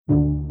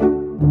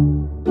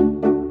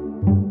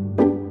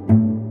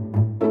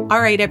All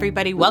right,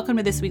 everybody, welcome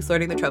to this week's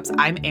Learning the Tropes.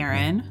 I'm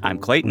Erin. I'm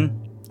Clayton.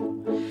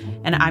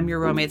 And I'm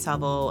your romance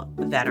novel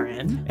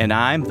veteran. And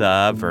I'm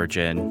the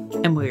virgin.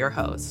 And we're your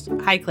host.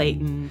 Hi,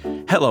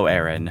 Clayton. Hello,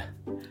 Erin.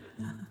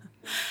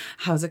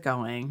 How's it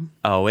going?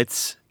 Oh,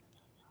 it's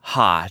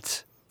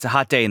hot. It's a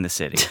hot day in the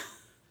city.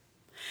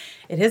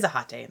 It is a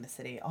hot day in the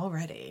city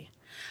already.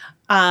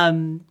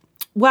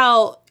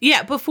 Well,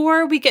 yeah,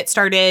 before we get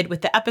started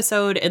with the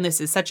episode, and this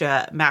is such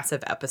a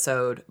massive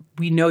episode,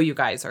 we know you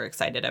guys are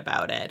excited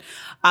about it.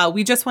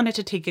 We just wanted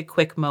to take a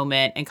quick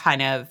moment and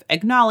kind of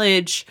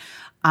acknowledge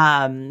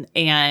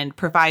and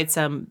provide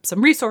some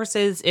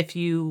resources if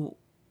you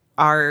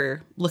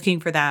are looking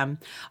for them.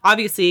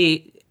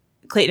 Obviously,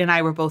 Clayton and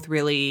I were both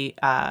really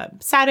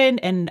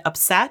saddened and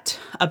upset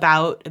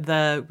about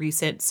the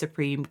recent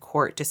Supreme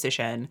Court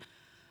decision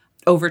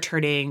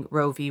overturning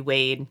Roe v.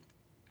 Wade.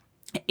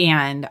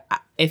 And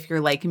if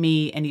you're like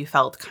me and you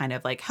felt kind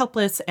of like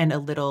helpless and a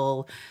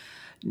little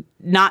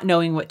not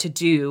knowing what to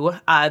do,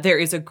 there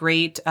is a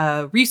great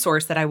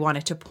resource that I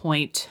wanted to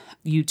point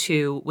you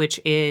to, which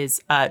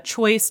is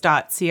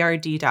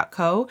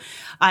choice.crd.co.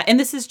 And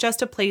this is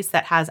just a place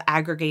that has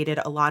aggregated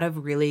a lot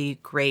of really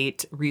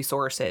great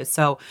resources.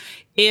 So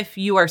if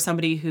you are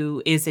somebody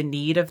who is in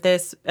need of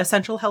this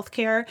essential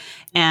healthcare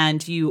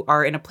and you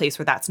are in a place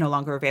where that's no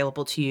longer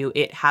available to you,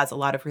 it has a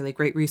lot of really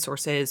great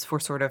resources for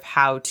sort of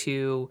how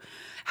to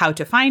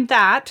find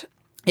that.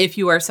 If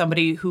you are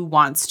somebody who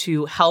wants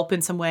to help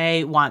in some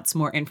way, wants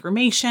more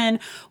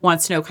information,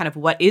 wants to know kind of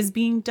what is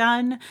being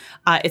done,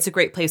 it's a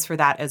great place for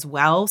that as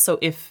well. So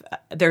if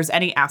there's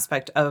any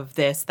aspect of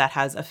this that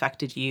has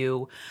affected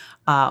you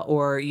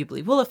or you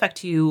believe will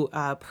affect you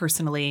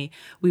personally,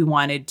 we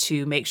wanted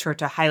to make sure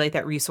to highlight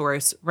that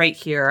resource right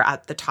here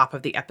at the top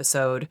of the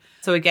episode.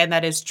 So again,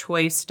 that is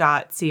choice.crd.co.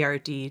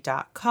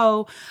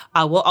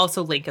 We'll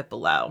also link it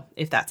below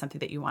if that's something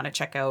that you want to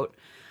check out.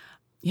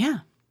 Yeah.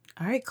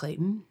 All right,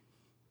 Clayton.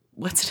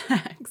 What's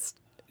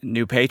next?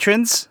 New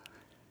patrons?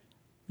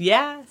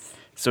 Yes.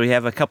 So we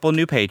have a couple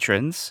new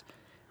patrons.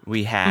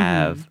 We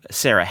have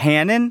Sarah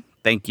Hannon.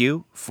 Thank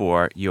you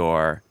for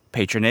your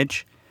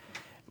patronage.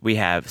 We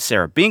have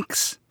Sarah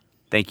Binks.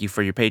 Thank you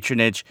for your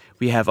patronage.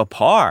 We have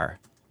Apar.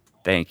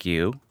 Thank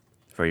you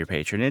for your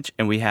patronage.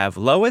 And we have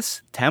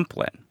Lois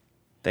Templin.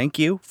 Thank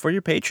you for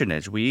your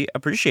patronage. We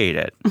appreciate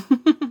it.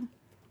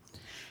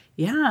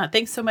 Yeah,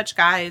 thanks so much,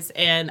 guys.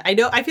 And I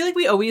feel like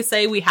we always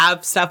say we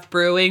have stuff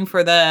brewing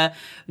for the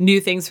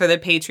new things for the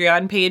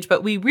Patreon page,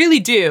 but we really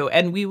do.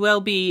 And we will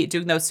be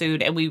doing those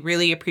soon. And we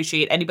really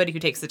appreciate anybody who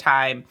takes the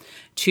time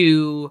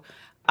to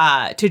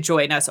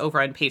join us over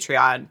on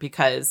Patreon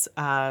because,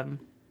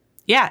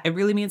 it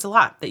really means a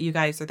lot that you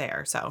guys are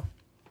there. So,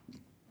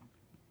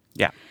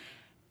 yeah.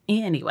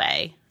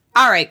 Anyway.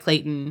 All right,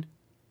 Clayton,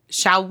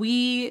 shall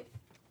we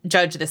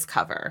judge this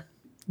cover?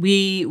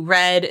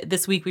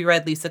 This week we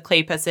read Lisa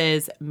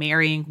Kleypas's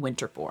Marrying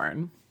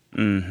Winterbourne.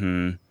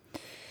 Mm-hmm.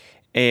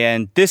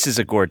 And this is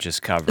a gorgeous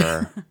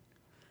cover.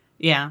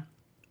 Yeah.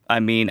 I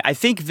mean, I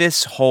think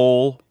this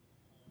whole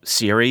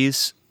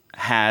series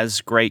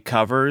has great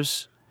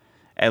covers,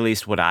 at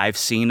least what I've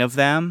seen of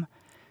them.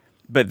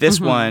 But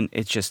this one,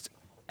 it's just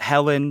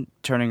Helen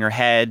turning her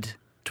head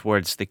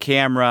towards the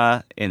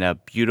camera in a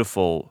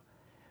beautiful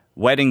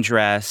wedding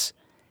dress.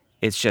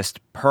 It's just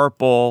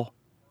purple.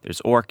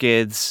 There's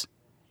orchids.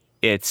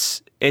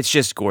 It's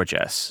just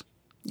gorgeous.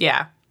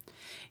 Yeah,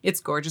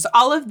 it's gorgeous.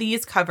 All of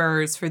these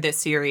covers for this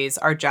series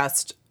are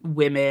just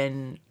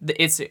women.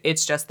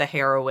 It's just the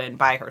heroine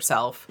by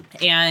herself.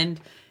 And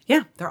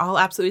yeah, they're all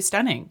absolutely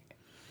stunning.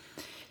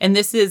 And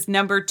this is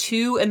number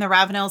 2 in the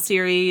Ravenel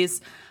series.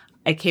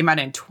 It came out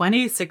in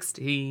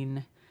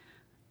 2016.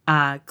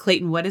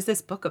 Clayton, what is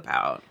this book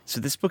about? So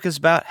this book is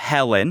about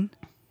Helen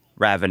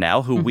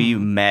Ravenel, who we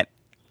met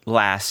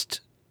last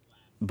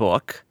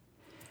book.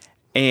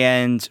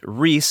 And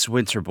Rhys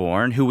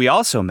Winterbourne, who we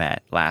also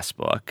met last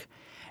book.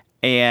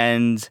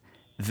 And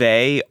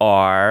they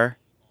are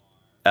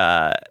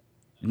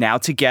now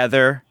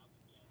together.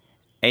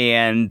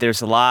 And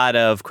there's a lot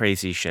of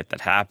crazy shit that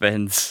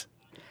happens.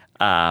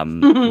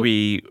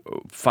 We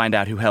find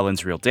out who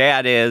Helen's real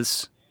dad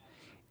is.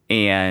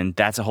 And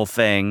that's a whole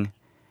thing.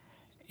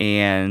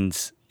 And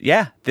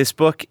yeah, this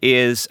book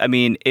is,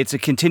 it's a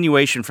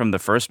continuation from the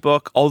first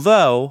book.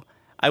 Although,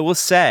 I will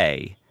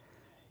say,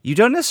 you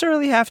don't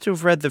necessarily have to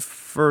have read the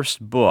first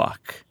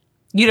book.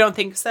 You don't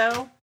think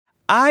so?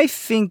 I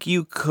think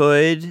you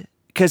could,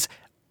 because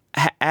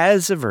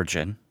as a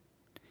virgin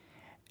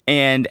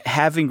and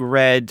having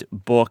read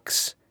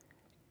books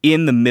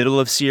in the middle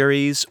of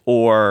series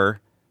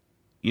or,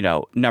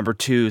 number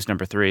 2s,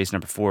 number 3s,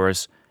 number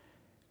 4s,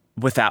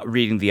 without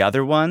reading the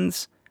other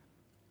ones,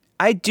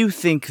 I do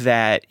think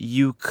that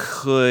you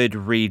could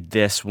read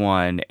this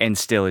one and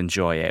still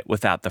enjoy it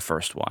without the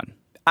first one.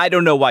 I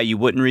don't know why you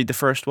wouldn't read the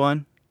first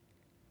one.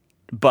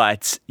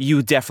 But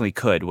you definitely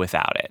could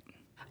without it.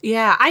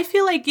 Yeah, I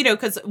feel like,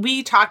 because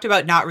we talked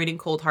about not reading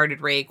Cold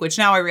Hearted Rake, which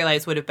now I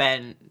realize would have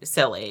been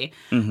silly.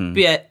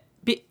 But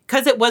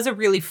because it was a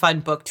really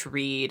fun book to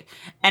read.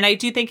 And I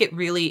do think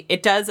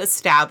it does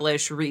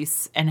establish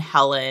Rhys and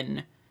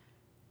Helen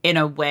in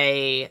a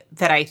way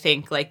that I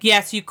think, like,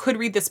 yes, you could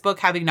read this book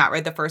having not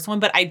read the first one,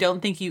 but I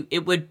don't think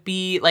it would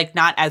be, like,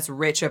 not as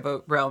rich of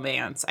a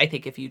romance, I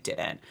think, if you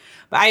didn't.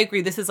 But I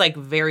agree, this is, like,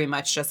 very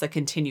much just a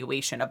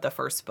continuation of the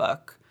first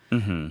book.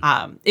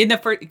 Mm-hmm.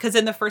 Because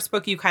in the first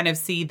book, you kind of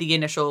see the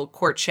initial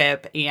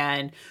courtship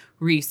and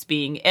Rhys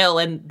being ill,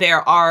 and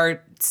there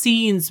are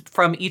scenes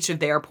from each of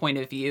their point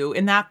of view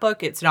in that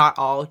book. It's not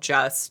all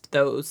just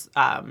those,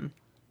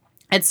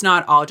 it's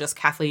not all just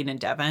Kathleen and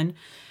Devon.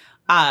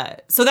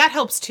 So that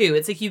helps too.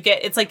 It's like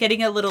it's like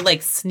getting a little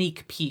like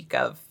sneak peek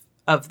of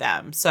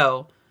them.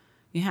 So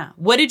yeah.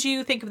 What did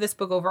you think of this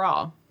book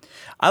overall?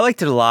 I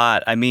liked it a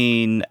lot. I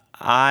mean,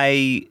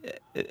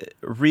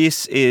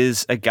 Rhys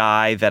is a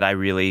guy that I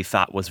really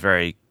thought was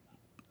very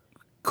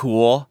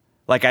cool.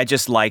 Like, I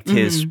just liked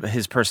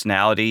his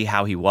personality,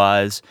 how he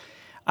was.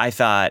 I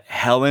thought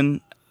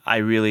Helen, I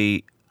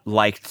really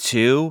liked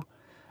too.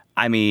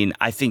 I mean,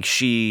 I think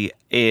she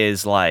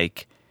is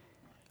like,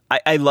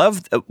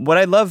 what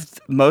I loved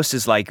most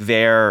is like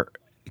their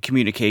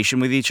communication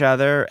with each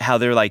other, how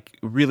they're like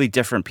really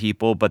different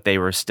people, but they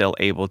were still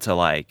able to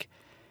like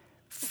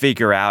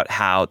figure out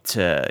how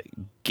to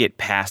get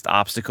past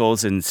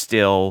obstacles and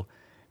still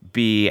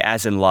be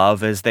as in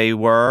love as they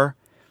were.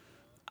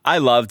 I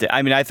loved it.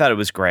 I mean, I thought it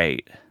was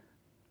great.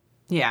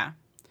 Yeah.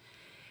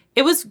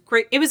 It was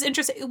great. It was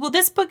interesting. Well,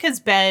 this book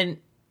is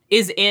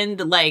in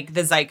like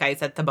the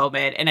zeitgeist at the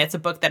moment, and it's a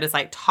book that is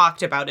like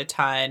talked about a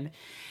ton.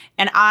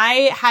 And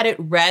I hadn't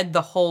read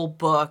the whole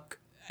book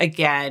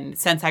again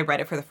since I read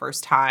it for the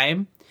first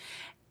time.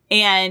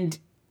 And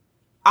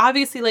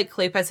obviously, like,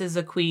 Kleypas is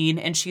a queen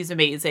and she's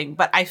amazing,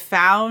 but I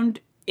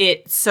found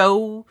it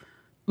so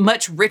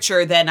much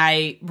richer than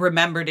I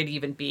remembered it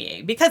even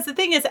being. Because the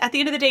thing is, at the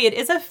end of the day, it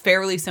is a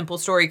fairly simple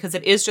story, because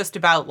it is just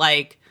about,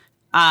 like,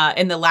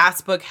 in the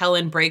last book,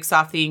 Kathleen breaks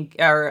off the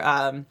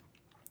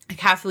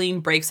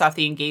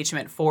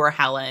engagement for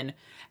Helen.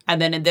 And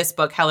then in this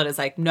book, Helen is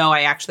like, no,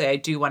 I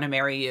do want to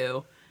marry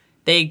you.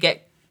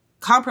 They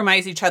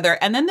compromise each other.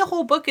 And then the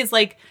whole book is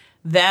like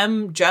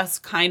them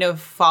just kind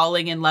of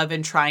falling in love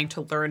and trying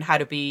to learn how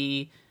to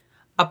be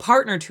a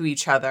partner to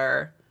each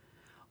other,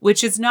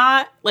 which is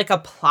not like a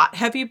plot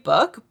heavy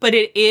book, but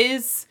it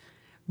is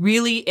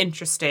really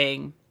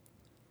interesting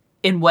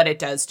in what it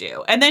does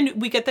do. And then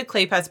we get the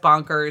Kleypas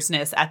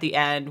bonkersness at the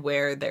end,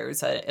 where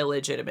there's an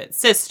illegitimate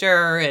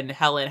sister and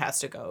Helen has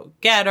to go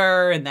get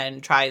her and then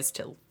tries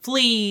to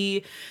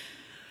flee.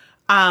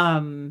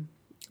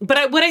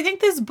 But what I think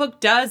this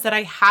book does that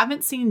I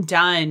haven't seen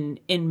done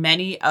in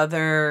many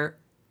other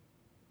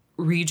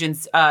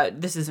regions,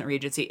 this isn't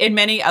Regency, in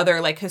many other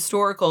like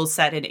historicals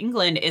set in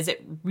England, is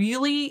it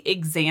really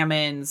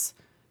examines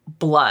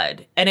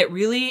blood, and it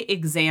really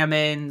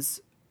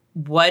examines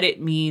what it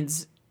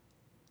means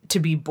to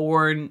be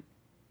born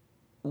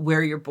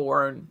where you're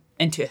born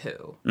and to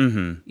who,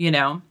 you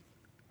know?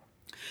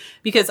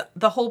 Because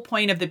the whole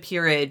point of the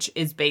peerage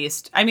is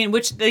based, I mean,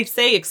 which they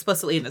say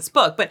explicitly in this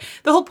book, but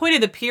the whole point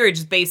of the peerage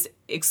is based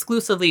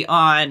exclusively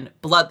on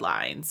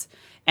bloodlines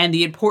and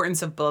the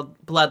importance of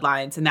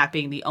bloodlines, and that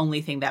being the only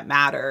thing that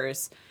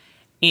matters.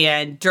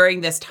 And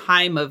during this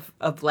time of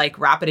like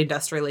rapid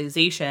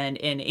industrialization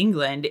in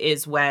England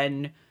is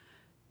when,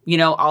 you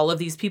know, all of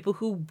these people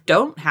who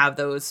don't have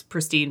those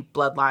pristine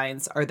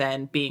bloodlines are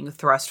then being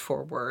thrust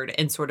forward,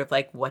 and sort of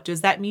like, what does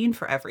that mean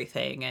for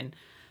everything? And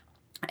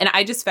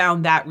I just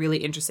found that really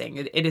interesting.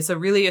 It is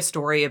really a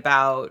story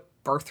about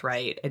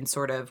birthright and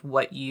sort of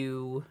what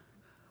you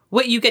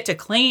get to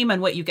claim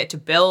and what you get to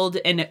build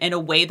in a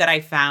way that I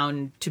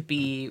found to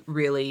be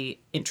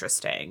really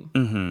interesting.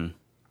 Mm-hmm.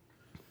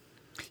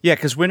 Yeah,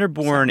 because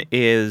Winterbourne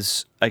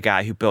is a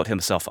guy who built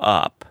himself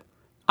up.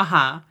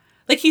 Uh-huh.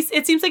 Like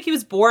it seems like he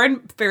was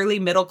born fairly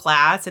middle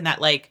class, and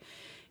that like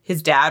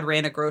his dad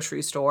ran a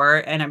grocery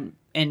store and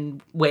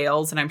in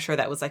Wales, and I'm sure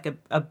that was like a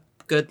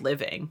good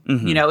living.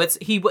 Mm-hmm. You know,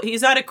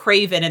 he's not a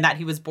craven in that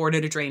he was born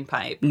in a drain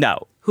pipe.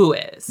 No. Who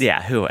is?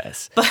 Yeah, who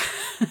is? But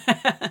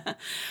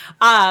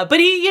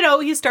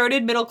he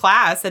started middle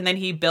class, and then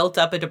he built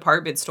up a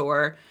department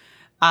store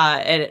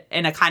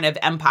in a kind of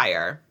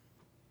empire.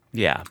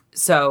 Yeah.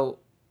 So,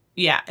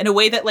 yeah, in a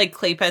way that like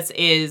Kleypas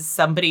is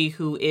somebody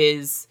who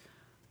is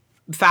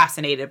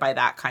fascinated by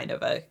that kind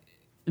of a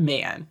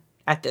man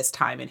at this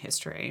time in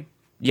history.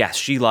 Yes,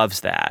 she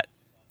loves that.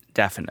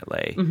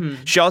 Definitely.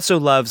 Mm-hmm. She also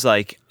loves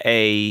like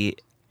a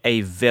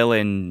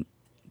villain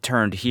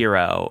turned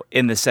hero,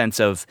 in the sense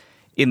of,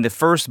 in the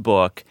first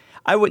book,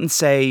 I wouldn't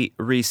say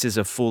Rhys is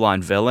a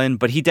full-on villain,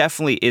 but he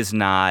definitely is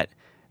not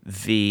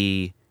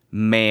the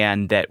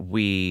man that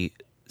we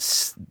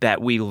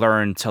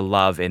learn to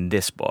love in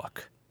this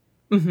book.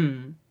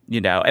 Mm-hmm. You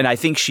know, and I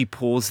think she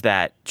pulls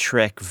that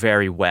trick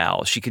very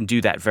well. She can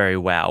do that very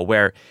well,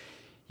 where,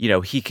 you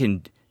know, he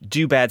can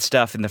do bad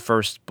stuff in the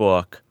first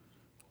book,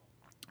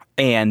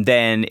 and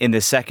then in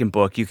the second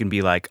book, you can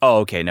be like, oh,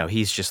 okay, no,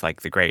 he's just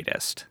like the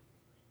greatest.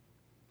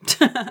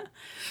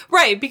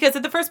 Right, because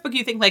in the first book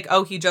you think like,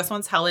 oh, he just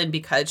wants Helen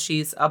because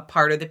she's a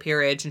part of the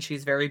peerage and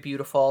she's very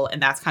beautiful,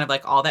 and that's kind of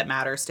like all that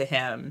matters to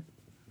him.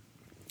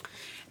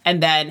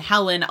 And then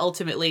Helen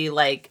ultimately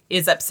like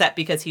is upset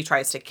because he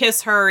tries to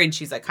kiss her and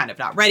she's like kind of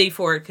not ready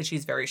for it because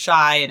she's very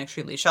shy and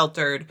extremely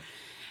sheltered.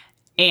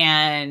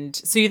 And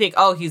so you think,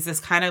 oh, he's this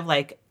kind of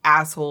like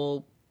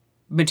asshole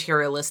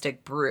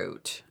materialistic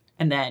brute.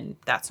 And then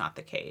that's not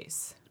the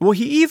case. Well,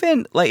 he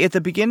even, like, at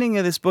the beginning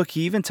of this book,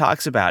 he even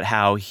talks about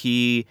how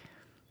he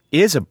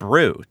is a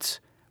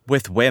brute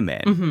with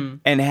women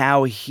and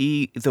how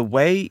the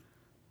way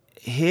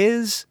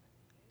his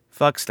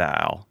fuck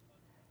style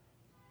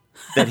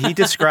that he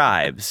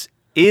describes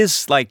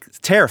is, like,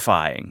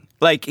 terrifying.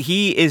 Like,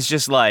 he is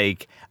just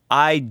like,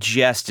 I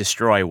just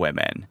destroy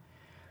women.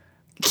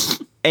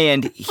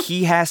 And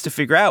he has to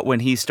figure out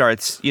when he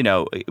starts, you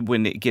know,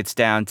 when it gets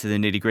down to the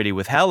nitty gritty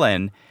with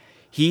Helen,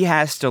 he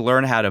has to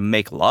learn how to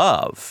make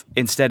love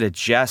instead of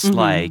just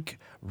like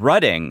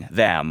rutting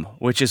them,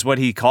 which is what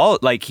he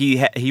called, like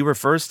he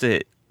refers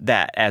to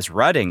that as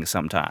rutting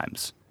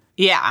sometimes.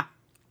 Yeah.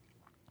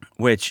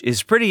 Which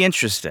is pretty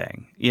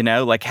interesting, you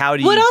know, like how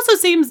do you... Well, it also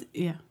seems...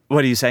 Yeah.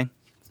 What do you say?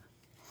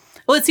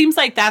 Well, it seems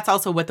like that's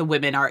also what the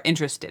women are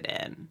interested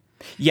in.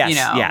 Yes, you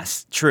know?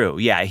 yes, true.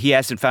 Yeah, he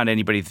hasn't found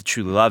anybody that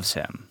truly loves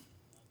him.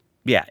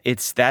 Yeah,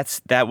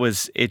 that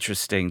was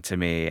interesting to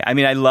me. I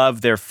mean, I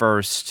love their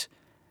first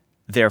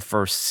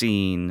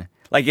scene.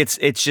 Like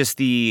it's just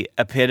the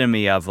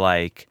epitome of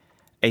like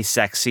a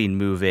sex scene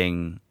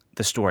moving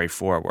the story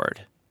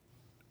forward.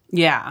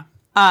 Yeah.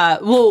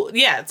 Well,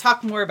 yeah,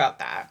 talk more about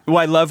that. Well,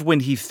 I love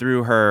when he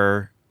threw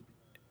her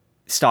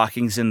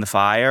stockings in the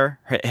fire,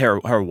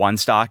 her one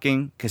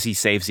stocking, because he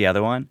saves the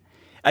other one.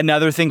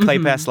 Another thing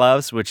Kleypas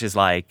loves, which is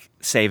like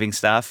saving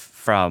stuff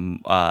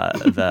from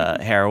the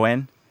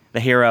heroine. The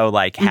hero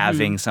like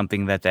having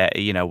something that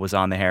you know was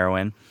on the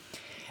heroine,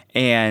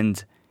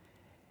 and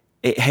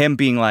him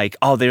being like,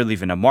 "Oh, they're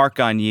leaving a mark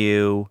on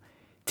you."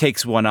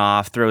 Takes one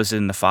off, throws it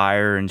in the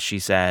fire, and she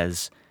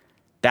says,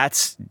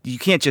 you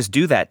can't just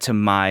do that to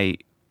my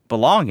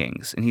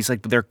belongings." And he's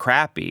like, "But they're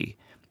crappy.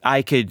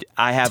 I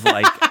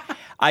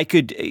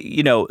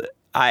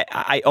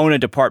own a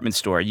department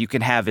store. You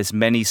can have as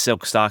many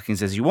silk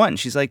stockings as you want." And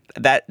she's like,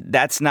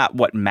 that's not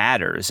what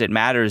matters. It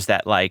matters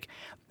that like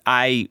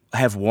I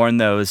have worn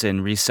those and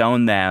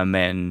resewn them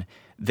and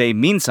they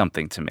mean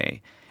something to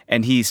me.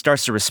 And he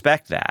starts to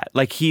respect that.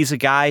 Like he's a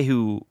guy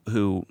who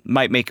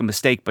might make a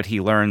mistake, but he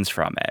learns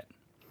from it.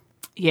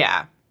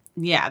 Yeah.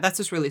 Yeah, that's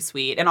just really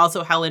sweet. And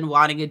also Helen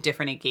wanting a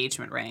different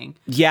engagement ring.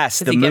 Yes,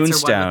 the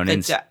moonstone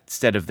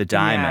instead of the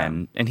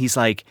diamond. Yeah. And he's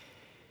like,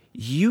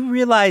 "You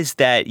realize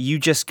that you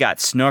just got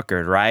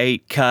snookered,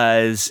 right?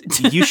 Because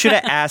you should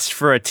have asked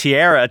for a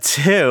tiara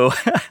too."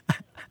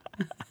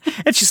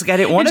 And she's like, "I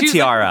didn't want a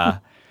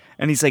tiara."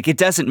 And he's like, "It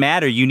doesn't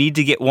matter. You need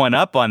to get one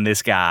up on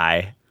this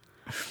guy."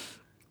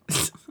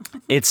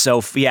 That's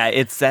so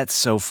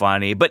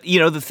funny. But you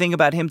know, the thing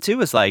about him too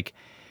is like,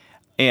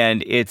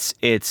 and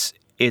it's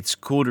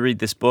cool to read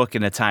this book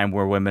in a time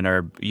where women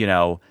are, you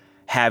know,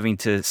 having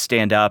to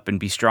stand up and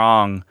be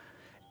strong,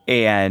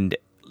 and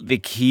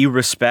he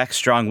respects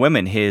strong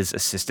women. His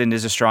assistant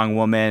is a strong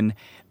woman.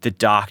 The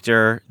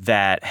doctor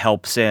that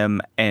helps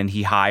him and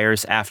he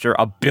hires after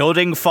a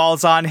building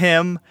falls on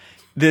him.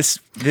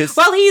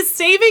 Well, he's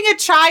saving a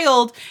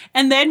child,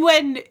 and then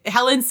when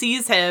Helen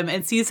sees him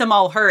and sees him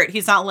all hurt,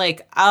 he's not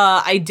like,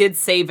 "I did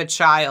save a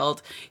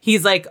child."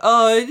 He's like,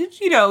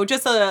 you know,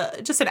 just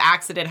an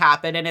accident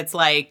happened, and it's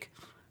like,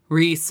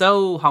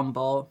 so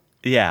humble.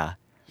 Yeah.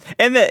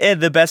 And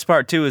the best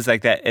part too is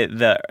like that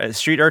the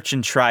street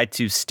urchin tried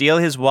to steal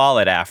his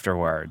wallet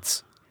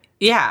afterwards.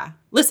 Yeah.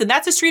 Listen,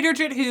 that's a street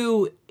urchin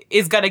who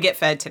is going to get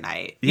fed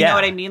tonight. You know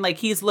what I mean? Like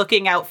he's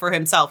looking out for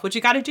himself, which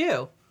you got to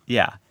do.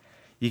 Yeah.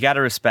 You got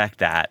to respect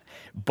that.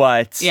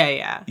 But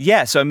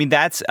yeah. So I mean,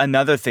 that's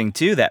another thing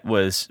too that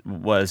was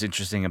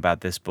interesting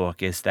about this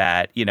book is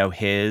that, you know,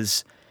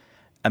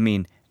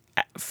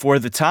 for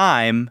the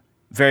time,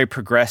 very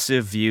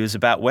progressive views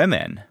about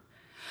women.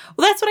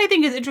 Well, that's what I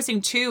think is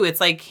interesting too.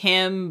 It's like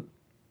him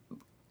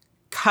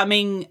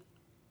coming,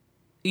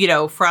 you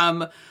know,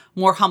 from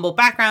more humble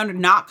background,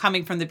 not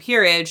coming from the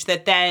peerage,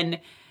 that then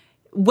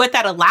what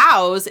that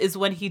allows is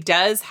when he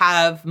does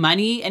have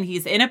money and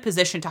he's in a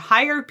position to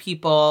hire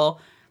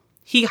people,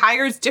 he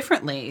hires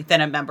differently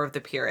than a member of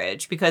the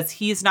peerage, because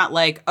he's not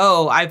like,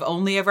 "Oh, I've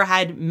only ever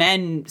had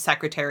men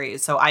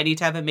secretaries, so I need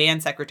to have a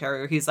man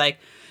secretary." Or he's like,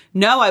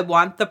 "No, I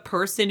want the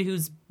person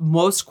who's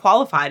most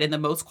qualified, and the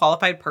most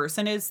qualified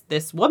person is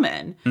this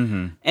woman."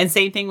 Mm-hmm. And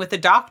same thing with the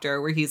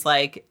doctor, where he's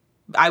like,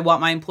 "I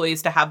want my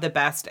employees to have the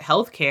best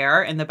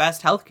healthcare, and the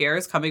best healthcare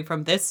is coming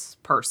from this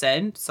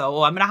person,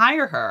 so I'm going to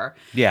hire her."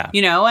 Yeah.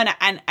 You know,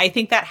 and I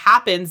think that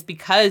happens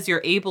because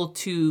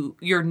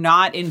you're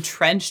not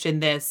entrenched in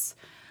this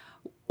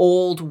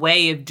old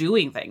way of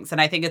doing things. And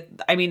I think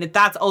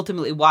that's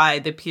ultimately why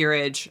the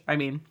peerage,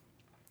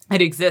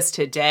 it exists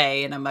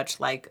today in a much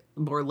like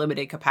more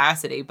limited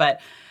capacity,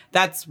 but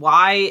that's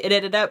why it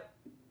ended up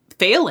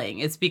failing,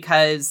 is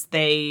because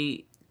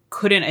they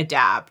couldn't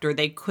adapt or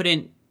they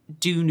couldn't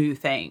do new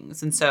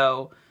things. And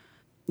so,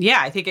 yeah,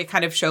 I think it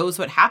kind of shows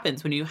what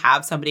happens when you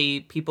have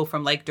people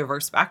from like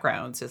diverse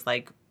backgrounds, is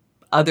like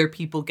other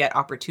people get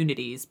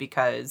opportunities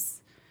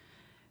because,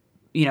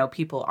 you know,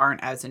 people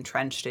aren't as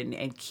entrenched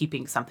in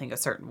keeping something a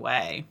certain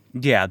way.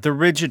 Yeah, the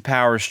rigid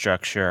power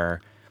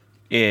structure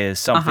is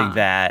something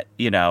that,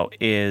 you know,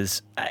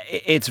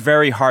 it's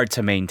very hard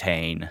to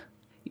maintain.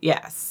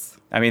 Yes.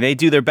 I mean, they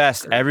do their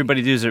best.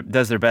 Everybody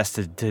does their best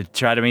to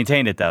try to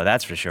maintain it, though.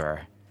 That's for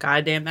sure.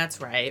 Goddamn, that's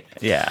right.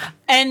 Yeah.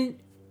 And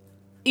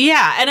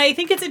yeah, and I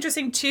think it's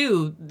interesting,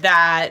 too,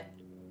 that,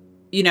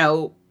 you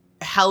know,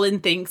 Helen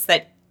thinks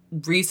that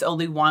Rhys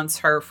only wants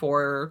her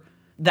for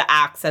the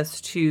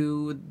access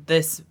to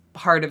this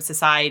part of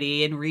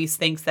society, and Rhys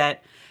thinks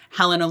that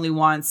Helen only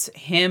wants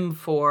him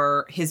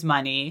for his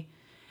money,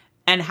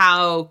 and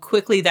how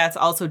quickly that's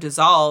also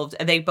dissolved.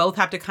 And they both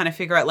have to kind of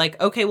figure out,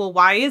 like, okay, well,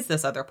 why is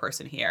this other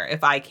person here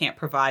if I can't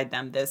provide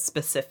them this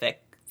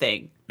specific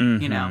thing,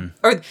 you know?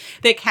 Or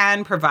they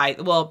can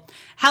provide, well,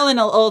 Helen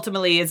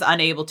ultimately is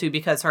unable to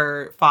because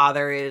her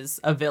father is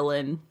a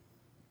villain.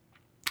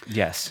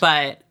 Yes.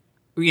 But,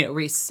 you know,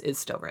 Rhys is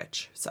still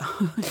rich, so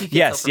he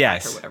can still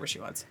provide her whatever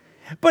she wants.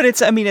 But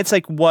it's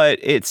like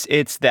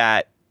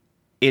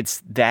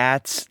it's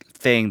that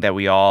thing that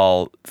we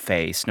all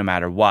face no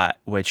matter what,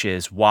 which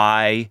is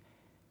why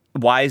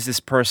is this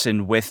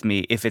person with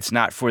me if it's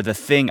not for the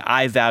thing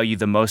I value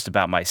the most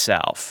about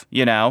myself,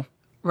 you know?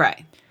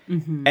 Right.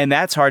 Mm-hmm. And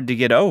that's hard to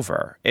get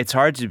over. It's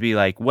hard to be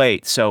like,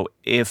 wait, so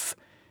if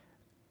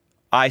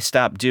I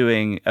stop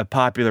doing a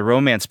popular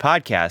romance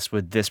podcast,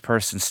 would this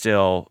person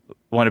still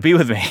want to be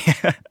with me?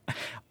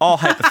 All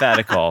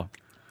hypothetical.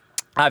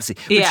 Obviously.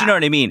 But you know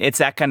what I mean? It's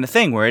that kind of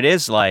thing where it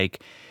is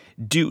like,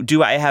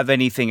 do I have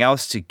anything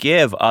else to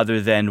give other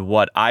than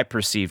what I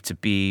perceive to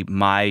be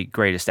my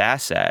greatest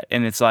asset?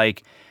 And it's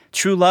like,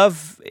 true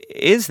love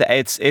is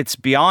that. It's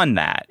beyond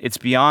that. It's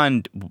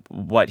beyond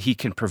what he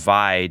can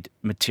provide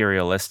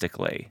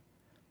materialistically,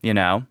 you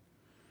know?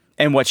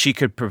 And what she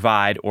could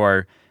provide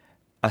or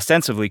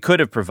ostensibly could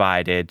have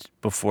provided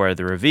before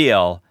the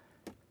reveal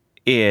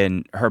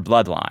in her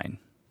bloodline.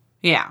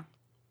 Yeah.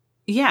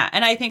 Yeah.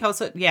 And I think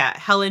also,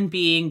 Helen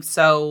being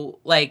so,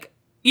 like,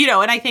 you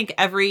know, and I think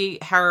every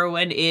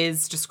heroine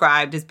is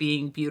described as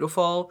being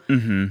beautiful.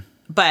 Mm-hmm.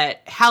 But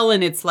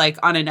Helen, it's like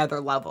on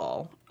another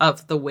level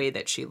of the way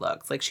that she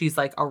looks. Like, she's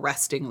like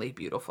arrestingly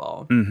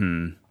beautiful.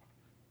 Mm-hmm.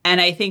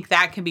 And I think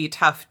that can be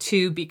tough,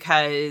 too,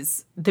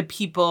 because the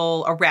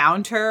people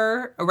around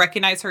her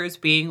recognize her as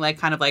being like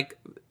kind of like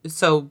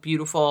so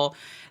beautiful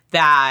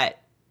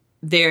that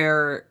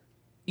they're,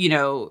 you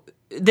know,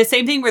 the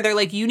same thing where they're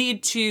like, you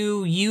need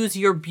to use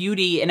your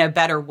beauty in a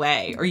better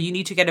way, or you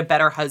need to get a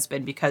better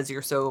husband because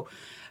you're so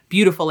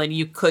beautiful and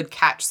you could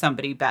catch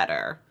somebody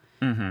better.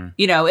 Mm-hmm.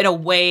 You know, in a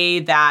way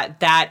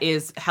that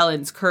is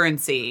Helen's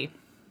currency,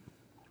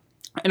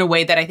 in a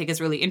way that I think is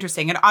really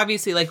interesting. And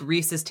obviously, like,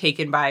 Rhys is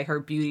taken by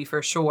her beauty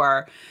for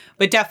sure,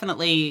 but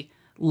definitely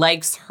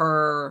likes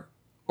her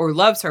or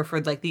loves her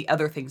for like the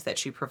other things that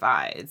she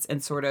provides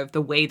and sort of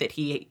the way that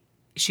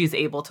she's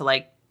able to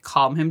like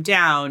calm him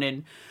down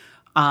and,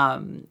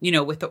 you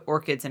know, with the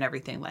orchids and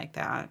everything like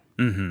that.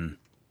 Mm-hmm.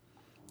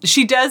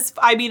 She does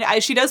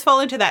fall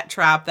into that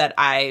trap that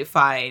I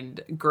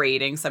find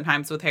grating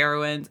sometimes with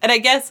heroines. And I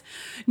guess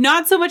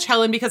not so much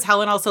Helen, because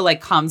Helen also like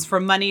comes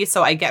from money.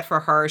 So I get for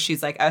her,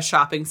 she's like a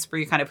shopping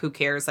spree kind of, who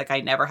cares? Like, I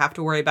never have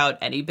to worry about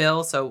any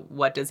bill. So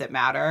what does it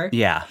matter?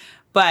 Yeah.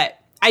 But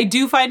I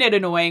do find it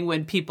annoying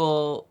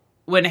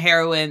when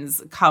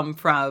heroines come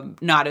from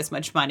not as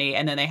much money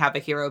and then they have a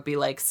hero be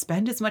like,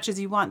 spend as much as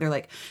you want. They're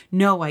like,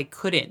 no, I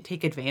couldn't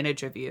take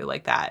advantage of you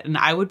like that. And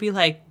I would be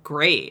like,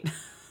 great.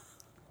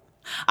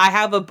 I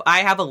have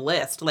a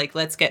list. Like,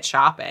 let's get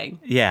shopping.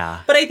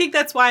 Yeah. But I think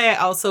that's why I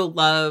also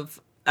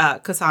love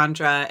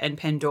Cassandra and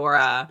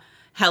Pandora,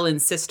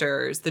 Helen's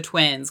sisters, the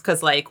twins.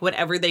 Because, like,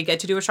 whenever they get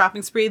to do a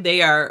shopping spree,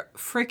 they are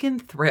freaking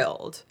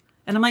thrilled.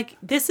 And I'm like,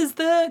 this is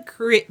the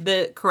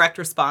correct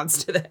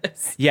response to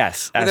this.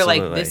 Yes, absolutely.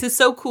 They're like, this is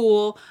so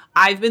cool.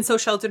 I've been so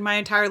sheltered my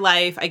entire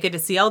life. I get to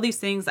see all these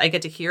things. I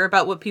get to hear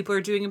about what people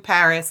are doing in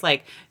Paris.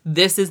 Like,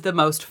 this is the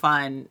most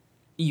fun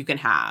you can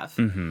have.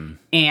 Mm-hmm.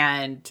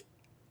 And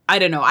I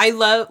don't know. I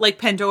love, like,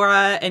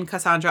 Pandora and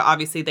Cassandra,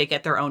 obviously, they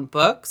get their own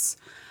books.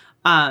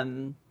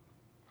 And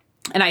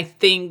I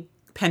think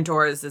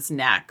Pandora's is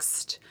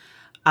next.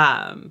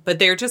 But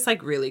they're just,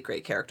 like, really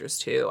great characters,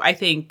 too. I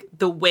think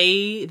the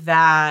way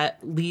that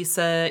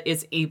Lisa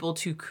is able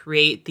to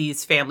create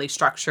these family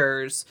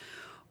structures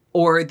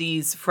or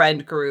these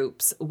friend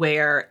groups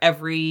where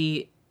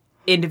every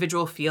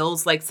individual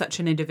feels like such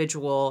an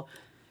individual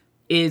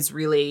is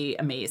really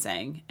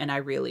amazing. And I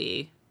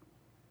really,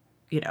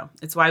 you know,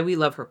 it's why we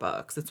love her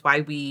books. It's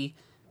why we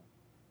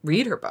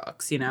read her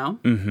books, you know?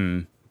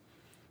 Mm-hmm.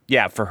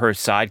 Yeah, for her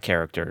side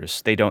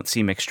characters, they don't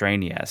seem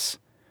extraneous.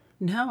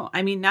 No,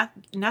 I mean,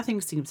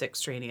 nothing seems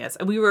extraneous.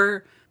 We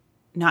were,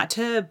 not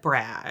to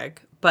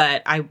brag,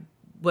 but I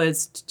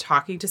was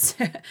talking to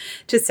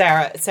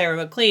Sarah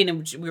McLean,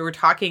 and we were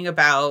talking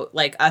about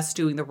like us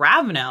doing the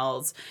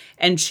Ravenels,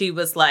 and she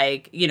was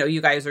like, you know,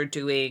 you guys are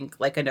doing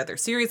like another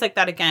series like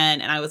that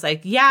again, and I was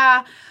like,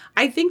 yeah.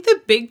 I think the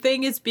big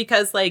thing is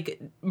because like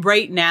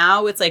right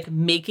now it's like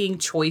making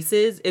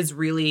choices is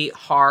really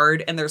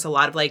hard, and there's a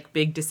lot of like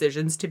big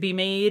decisions to be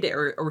made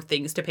or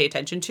things to pay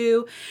attention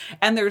to.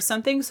 And there's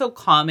something so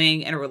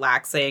calming and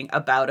relaxing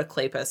about a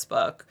Kleypas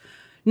book.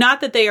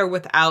 Not that they are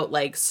without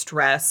like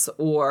stress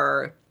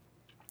or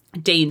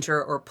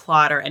danger or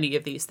plot or any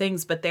of these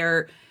things, but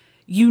they're,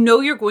 you know,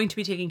 you're going to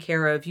be taken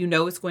care of. You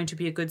know, it's going to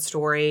be a good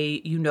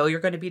story. You know, you're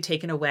going to be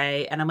taken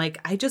away. And I'm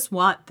like, I just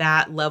want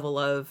that level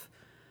of,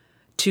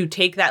 to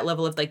take that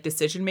level of like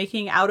decision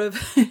making out of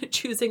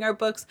choosing our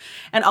books,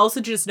 and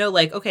also just know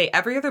like, okay,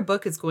 every other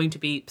book is going to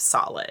be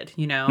solid,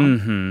 you know?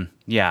 Mm-hmm.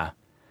 Yeah.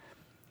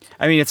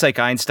 I mean, it's like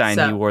Einstein,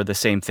 he wore the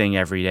same thing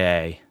every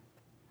day.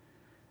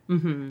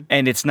 Mm-hmm.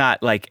 And it's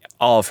not like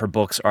all of her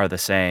books are the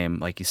same,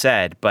 like you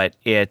said, but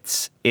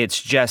it's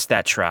just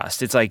that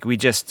trust. It's like we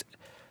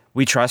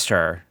trust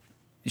her.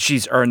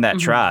 She's earned that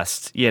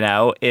trust, you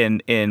know,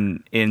 in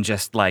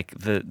just like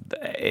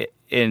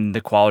in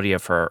the quality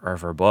of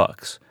her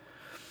books.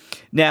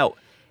 Now,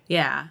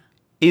 yeah,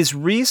 is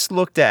Rhys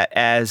looked at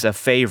as a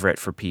favorite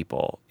for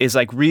people? Is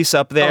like Rhys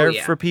up there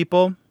for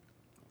people?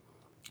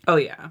 Oh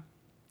yeah.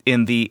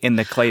 In the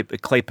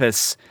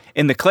Kleypas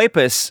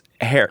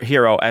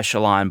hero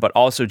echelon, but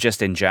also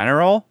just in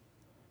general?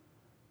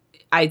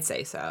 I'd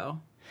say so.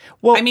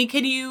 Well, I mean,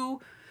 can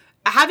you,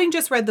 having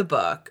just read the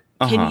book,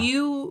 can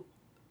you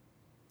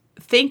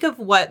think of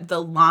what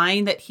the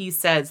line that he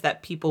says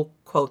that people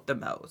quote the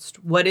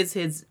most? What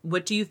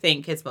do you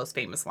think his most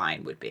famous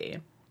line would be?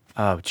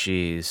 Oh,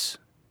 geez.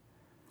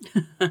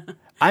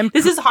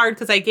 This is hard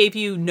because I gave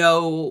you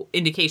no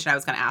indication I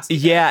was going to ask you.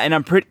 Yeah, and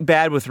I'm pretty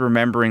bad with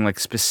remembering like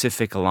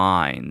specific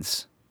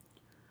lines.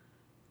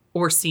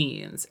 Or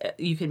scenes.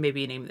 You can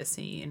maybe name the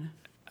scene.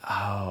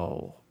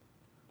 Oh.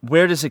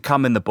 Where does it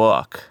come in the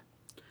book?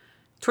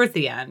 Towards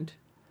the end.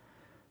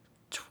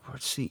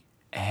 Towards the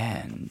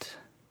end?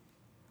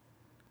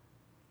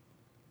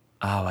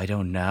 Oh, I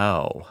don't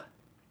know.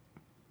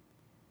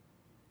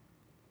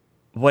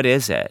 What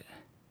is it?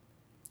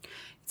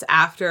 It's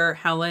after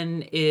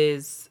Helen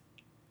is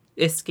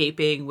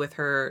escaping with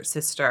her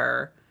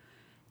sister,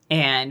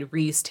 and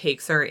Rhys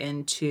takes her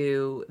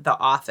into the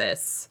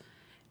office,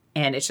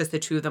 and it's just the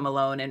two of them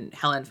alone, and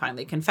Helen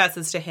finally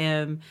confesses to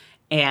him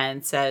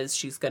and says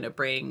she's going to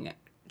bring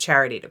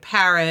Charity to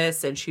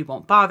Paris and she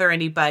won't bother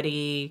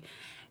anybody.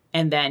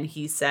 And then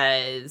he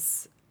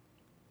says,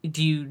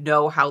 do you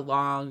know how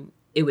long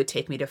it would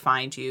take me to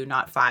find you?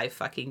 Not 5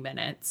 fucking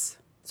minutes.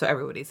 So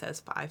everybody says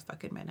 5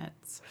 fucking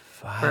minutes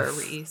for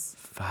Rhys.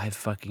 5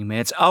 fucking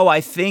minutes. Oh,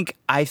 I think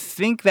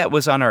that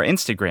was on our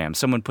Instagram.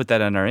 Someone put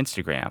that on our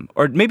Instagram.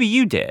 Or maybe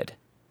you did.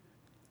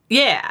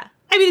 Yeah.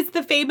 I mean, it's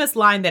the famous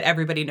line that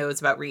everybody knows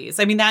about Rhys.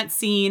 I mean, that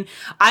scene,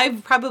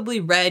 I've probably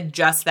read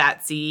just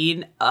that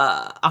scene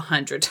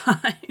 100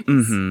 times.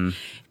 Mm-hmm.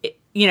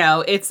 You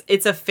know,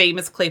 it's a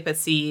famous Kleypas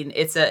scene.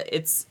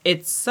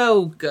 It's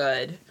so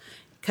good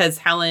because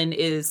Helen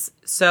is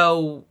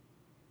so,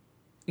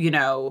 you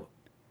know,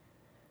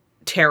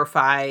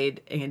 terrified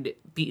and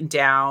beaten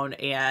down,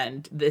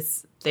 and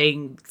this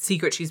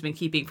secret she's been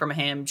keeping from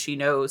him, she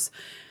knows,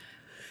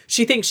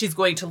 she thinks she's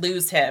going to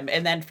lose him,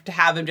 and then to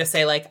have him just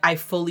say like, I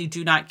fully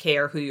do not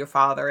care who your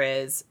father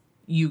is,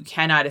 you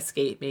cannot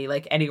escape me,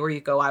 like anywhere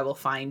you go I will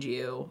find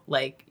you,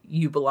 like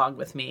you belong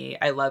with me,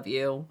 I love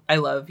you, I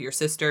love your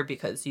sister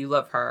because you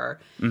love her.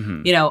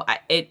 Mm-hmm. You know,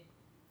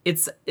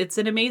 it's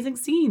an amazing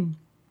scene,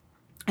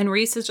 and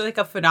Rhys is like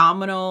a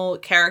phenomenal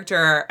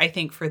character, I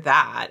think, for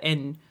that.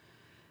 And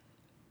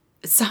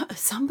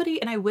somebody,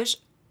 and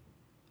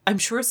I'm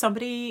sure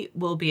somebody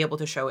will be able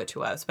to show it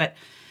to us, but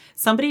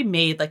somebody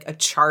made like a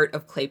chart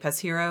of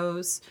Kleypas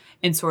heroes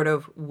and sort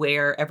of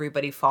where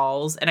everybody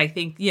falls. And I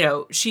think, you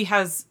know,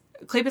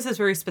 Kleypas has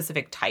very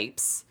specific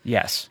types.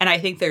 Yes. And I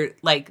think they're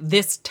like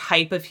this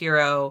type of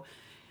hero,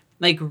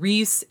 like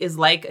Rhys is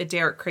like a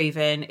Derek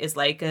Craven, is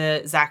like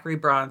a Zachary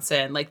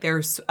Bronson. Like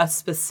there's a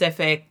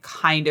specific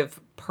kind of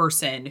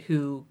person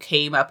who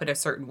came up in a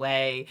certain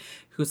way,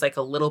 who's like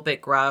a little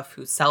bit gruff,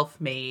 who's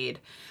self-made.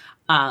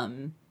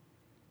 And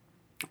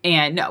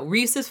no,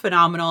 Rhys is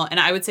phenomenal. And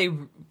I would say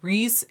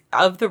Rhys,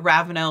 of the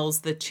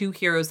Ravenels, the two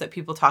heroes that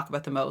people talk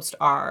about the most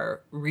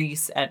are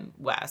Rhys and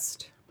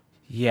West.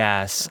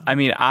 Yes. I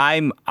mean,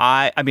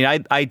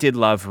 I did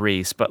love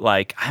Rhys, but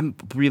like, I'm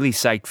really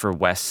psyched for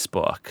West's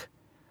book.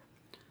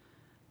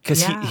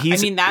 Because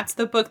he's, I mean, that's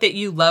the book that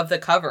you love the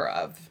cover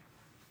of.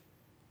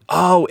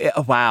 Oh,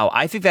 wow.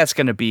 I think that's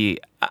going to be,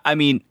 I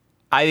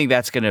think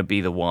that's going to be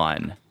the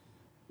one.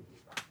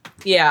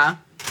 Yeah.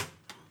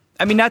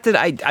 I mean, not that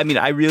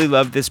I really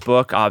loved this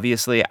book,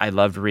 obviously. I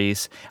loved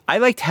Rhys. I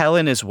liked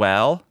Helen as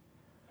well.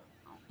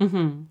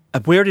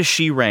 Mm-hmm. Where does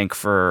she rank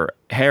for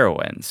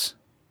heroines?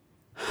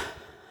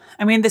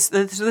 I mean,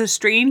 the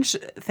strange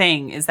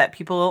thing is that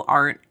people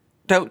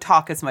don't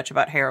talk as much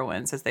about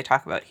heroines as they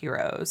talk about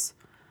heroes.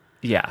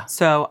 Yeah.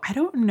 So I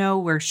don't know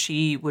where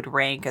she would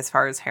rank as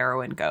far as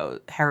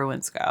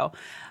heroines go.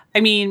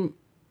 I mean,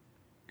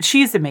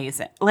 she's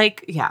amazing.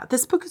 Like, yeah,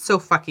 this book is so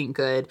fucking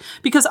good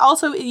because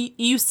also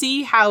you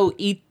see how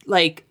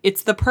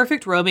it's the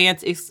perfect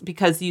romance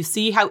because you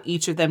see how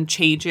each of them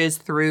changes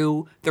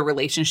through the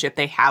relationship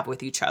they have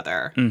with each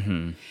other.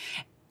 Mm-hmm.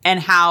 And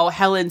how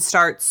Helen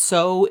starts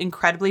so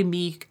incredibly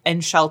meek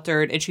and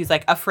sheltered and she's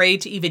like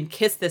afraid to even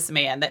kiss this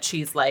man that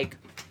she's like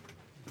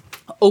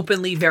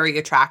openly very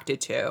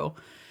attracted to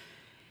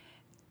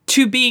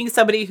being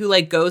somebody who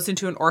like goes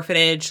into an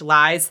orphanage,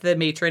 lies to the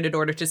matron in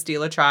order to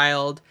steal a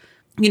child,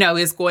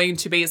 is going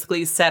to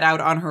basically set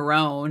out on her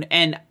own.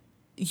 And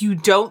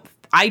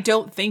I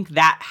don't think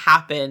that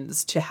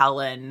happens to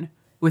Helen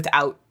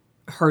without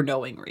her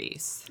knowing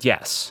Rhys.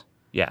 Yes.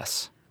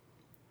 Yes.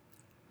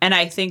 And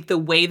I think the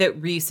way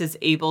that Rhys is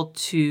able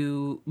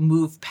to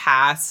move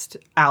past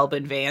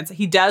Albin Vance,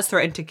 he does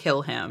threaten to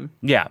kill him.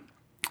 Yeah.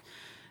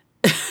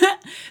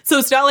 So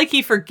it's not like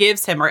he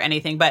forgives him or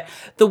anything, but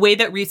the way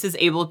that Rhys is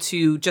able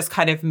to just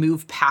kind of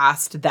move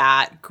past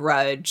that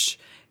grudge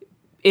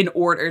in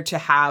order to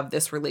have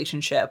this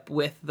relationship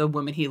with the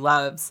woman he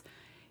loves,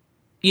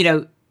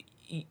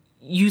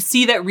 you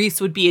see that Rhys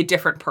would be a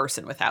different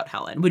person without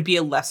Helen, would be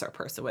a lesser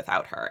person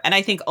without her. And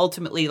I think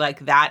ultimately,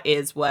 like, that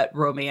is what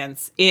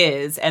romance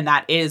is, and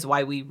that is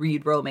why we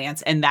read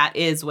romance, and that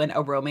is when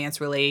a romance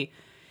really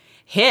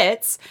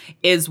hits,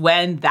 is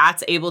when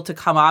that's able to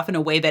come off in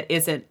a way that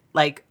isn't,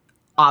 like,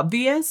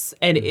 obvious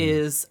and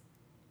is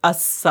a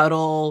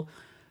subtle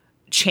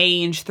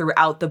change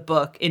throughout the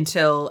book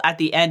until at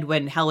the end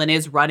when Helen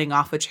is running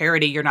off with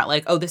Charity, you're not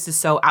like, oh, this is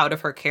so out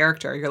of her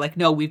character. You're like,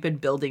 no, we've been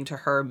building to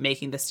her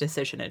making this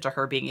decision and to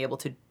her being able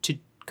to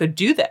could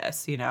do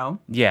this,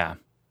 Yeah.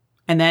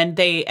 And then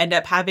they end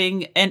up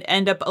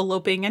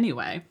eloping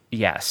anyway.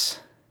 Yes.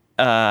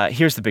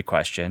 Here's the big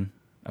question,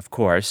 of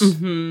course.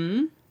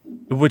 Mm-hmm.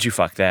 Would you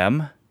fuck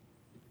them?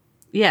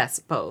 Yes,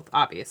 both,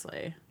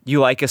 obviously. You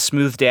like a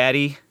smooth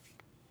daddy?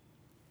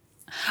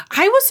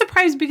 I was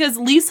surprised because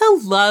Lisa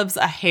loves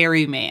a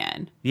hairy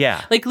man.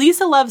 Yeah. Like,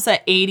 Lisa loves a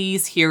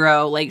 80s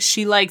hero. Like,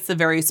 she likes a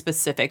very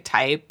specific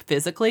type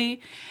physically.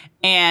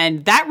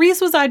 And that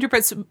Rhys was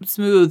 100%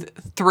 smooth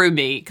through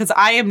me because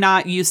I am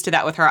not used to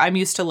that with her. I'm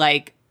used to,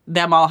 like,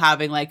 them all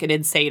having, like, an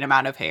insane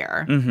amount of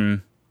hair. Mm-hmm.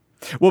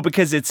 Well,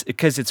 because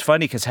it's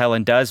funny because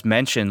Helen does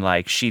mention,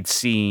 like, she'd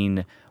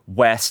seen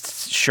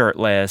West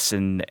shirtless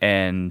and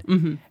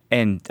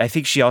I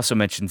think she also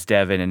mentions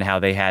Devin and how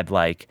they had,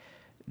 like,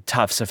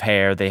 tufts of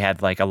hair. They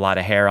had like a lot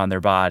of hair on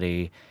their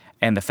body,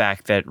 and the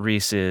fact that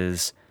Rhys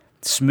is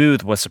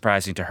smooth was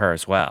surprising to her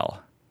as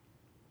well.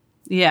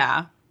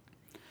 Yeah.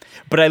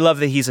 But I love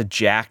that he's a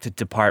jacked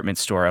department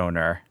store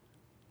owner.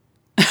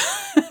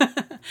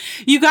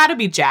 You got to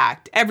be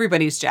jacked.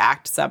 Everybody's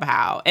jacked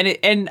somehow.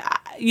 And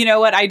you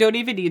know what? I don't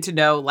even need to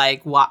know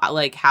like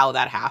how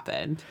that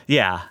happened.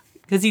 Yeah.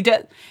 Cuz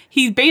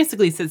he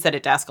basically sits at a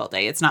desk all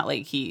day. It's not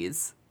like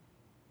he's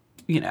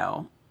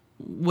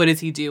what is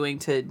he doing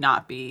to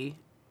be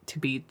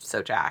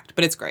so jacked?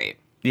 But it's great.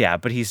 Yeah,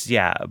 but he's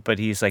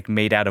like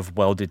made out of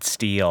welded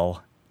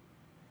steel,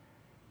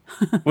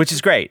 which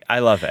is great. I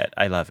love it.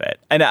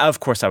 And of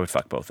course I would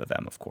fuck both of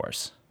them, of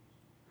course.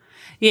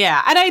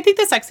 Yeah, and I think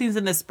the sex scenes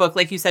in this book,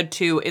 like you said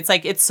too, it's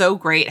like it's so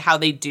great how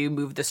they do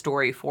move the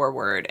story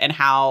forward and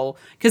how,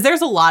 because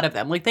there's a lot of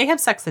them. Like they have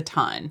sex a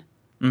ton,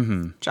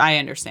 which I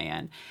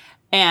understand.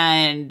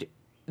 But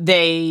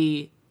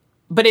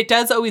it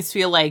does always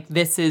feel like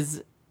this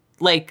is,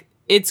 like,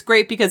 it's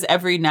great because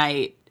every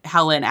night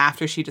Helen,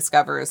 after she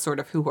discovers sort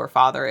of who her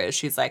father is,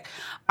 she's like,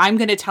 I'm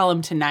going to tell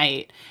him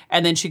tonight.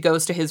 And then she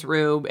goes to his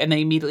room and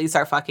they immediately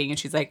start fucking. And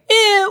she's like,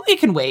 ew, it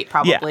can wait,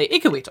 probably. Yeah.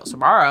 It can wait till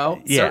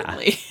tomorrow,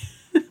 certainly.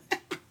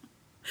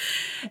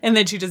 And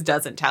then she just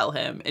doesn't tell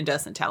him,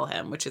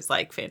 which is,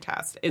 like,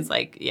 fantastic. It's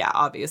like, yeah,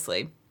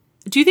 obviously.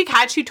 Do you think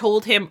had she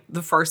told him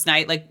the first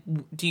night, like,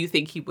 do you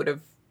think he would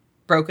have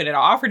broken it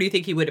off? Or do you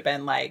think he would have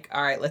been like,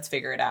 all right, let's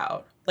figure it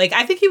out? Like,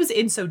 I think he was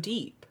in so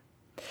deep.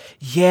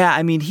 Yeah,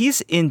 I mean, he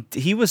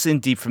was in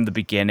deep from the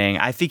beginning.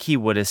 I think he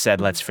would have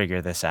said, let's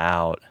figure this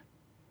out.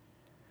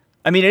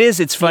 I mean,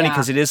 it's funny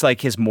because it is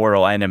like his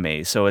mortal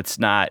enemy. So it's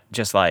not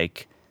just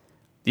like,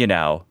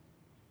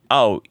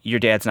 oh, your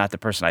dad's not the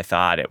person I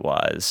thought it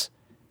was.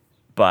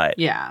 But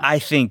yeah, I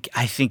think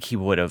he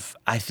would have.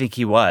 I think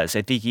he was.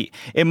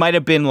 It might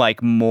have been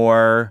like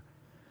more.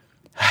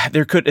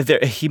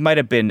 He might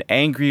have been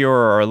angrier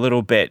or a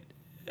little bit.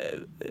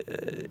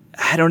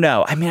 I don't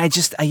know. I mean, I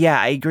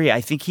agree. I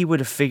think he would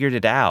have figured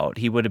it out.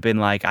 He would have been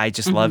like, I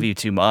just love you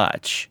too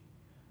much.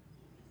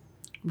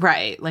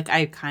 Right. Like,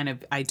 I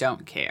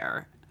don't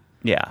care.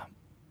 Yeah.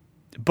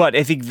 But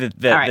I think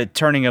the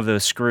turning of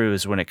those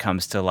screws when it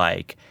comes to,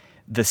 like,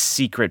 the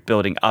secret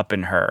building up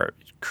in her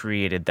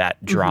created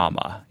that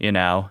drama,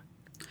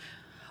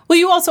 Well, Well,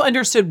 you also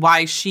understood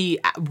why she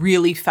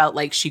really felt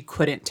like she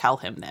couldn't tell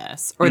him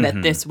this, or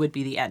that this would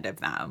be the end of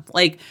them.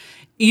 Like,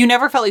 you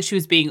never felt like she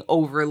was being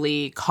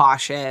overly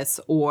cautious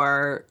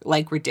or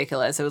like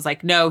ridiculous. It was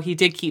like, no, he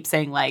did keep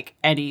saying like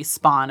any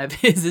spawn of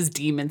his is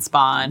demon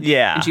spawn.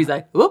 Yeah. And she's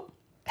like, whoop,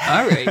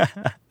 all right.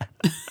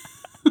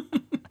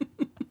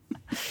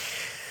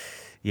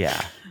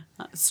 Yeah.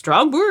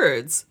 Strong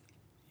words.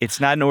 It's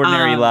not an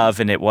ordinary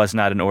love, and it was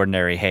not an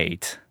ordinary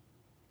hate.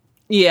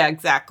 Yeah,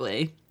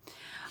 exactly.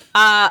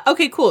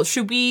 Okay, cool.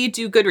 Should we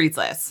do Goodreads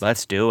lists?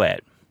 Let's do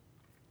it.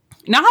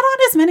 Not on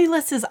as many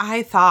lists as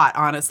I thought,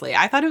 honestly.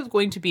 I thought it was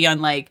going to be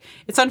on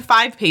it's on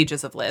 5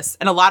 pages of lists,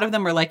 and a lot of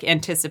them are like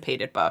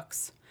anticipated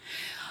books.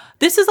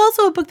 This is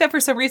also a book that for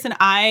some reason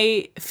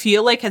I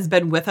feel like has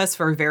been with us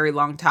for a very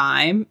long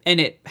time, and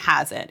it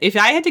hasn't. If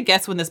I had to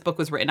guess when this book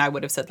was written, I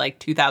would have said like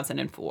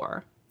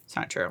 2004. It's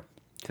not true.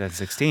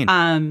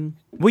 2016.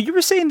 Well, you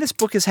were saying this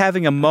book is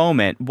having a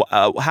moment.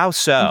 How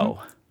so?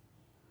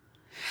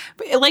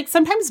 But, like,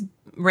 sometimes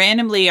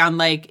randomly on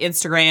like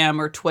Instagram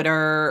or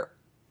Twitter,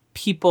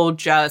 people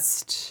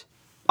just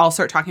all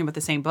start talking about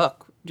the same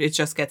book. It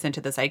just gets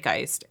into the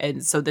zeitgeist.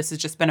 And so this has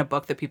just been a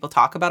book that people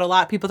talk about a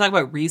lot. People talk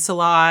about Reese a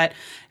lot,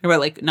 and about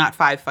like Not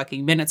 5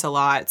 Fucking Minutes a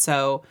lot.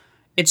 So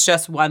it's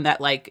just one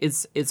that like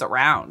is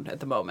around at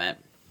the moment.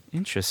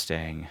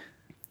 Interesting.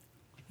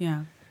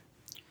 Yeah.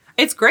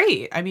 It's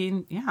great. I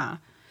mean, yeah.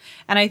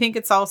 And I think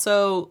it's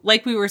also,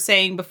 like we were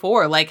saying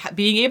before, like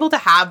being able to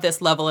have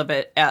this level of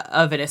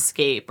an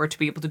escape, or to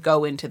be able to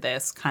go into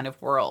this kind of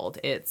world.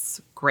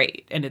 It's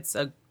great. And it's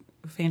a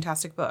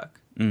fantastic book.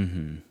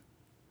 Mm-hmm.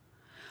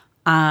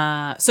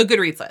 So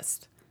Goodreads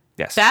list.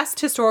 Yes. Best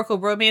historical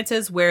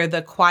romances where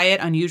the quiet,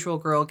 unusual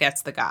girl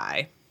gets the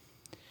guy.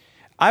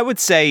 I would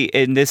say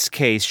in this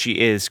case, she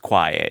is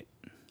quiet.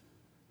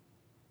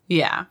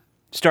 Yeah.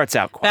 Starts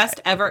out quiet.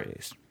 Best ever.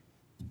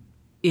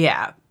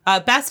 Yeah.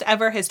 Best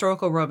ever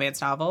historical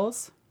romance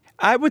novels.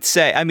 I would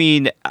say,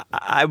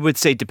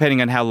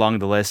 depending on how long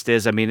the list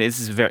is,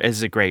 this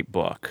is a great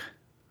book.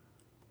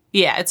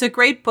 Yeah, it's a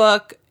great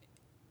book.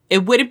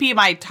 It wouldn't be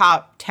my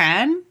top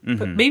 10,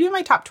 but maybe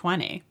my top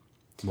 20.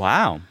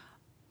 Wow.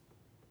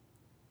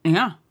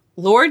 Yeah.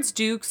 Lords,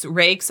 Dukes,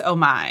 Rakes, Oh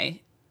My.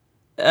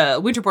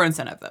 Winterborne's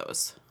none of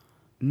those.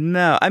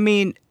 No,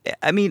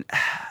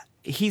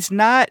 he's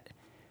not.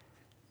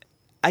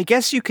 I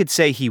guess you could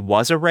say he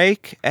was a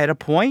rake at a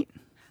point.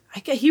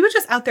 He was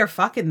just out there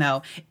fucking,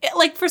 though.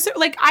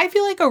 I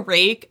feel like a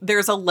rake,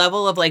 there's a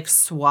level of like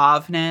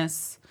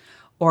suaveness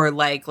or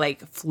like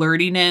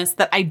flirtiness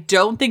that I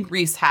don't think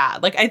Reese had.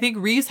 Like, I think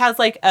Reese has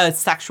like a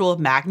sexual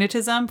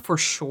magnetism for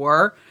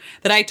sure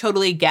that I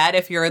totally get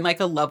if you're in like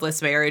a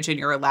loveless marriage and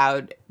you're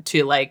allowed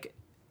to like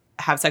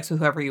have sex with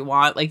whoever you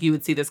want. Like, you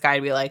would see this guy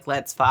and be like,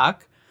 let's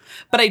fuck.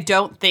 But I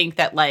don't think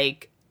that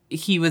like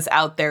he was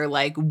out there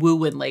like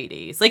wooing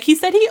ladies. Like, he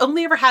said he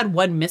only ever had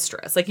one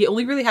mistress. Like, he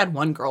only really had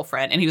one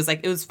girlfriend, and he was like,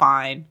 it was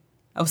fine.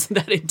 I wasn't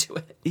that into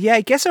it. Yeah,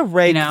 I guess a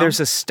rake, there's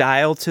a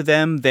style to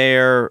them.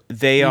 There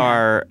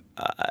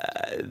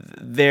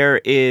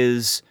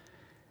is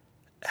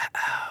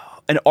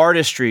an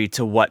artistry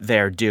to what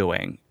they're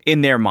doing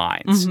in their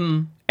minds.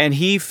 Mm-hmm. And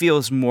he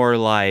feels more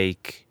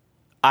like,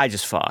 I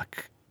just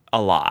fuck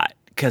a lot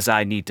because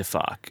I need to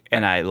fuck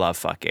and I love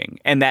fucking.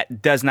 And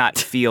that does not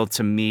feel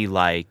to me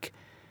like,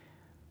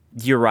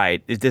 you're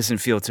right, it doesn't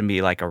feel to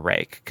me like a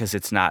rake because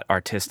it's not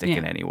artistic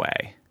in any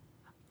way.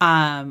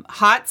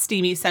 Hot,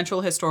 steamy,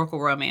 central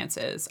historical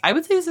romances. I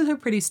would say this is a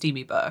pretty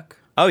steamy book.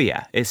 Oh,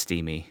 yeah, it's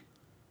steamy.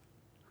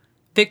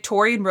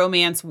 Victorian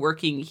romance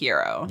working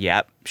hero.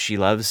 Yep,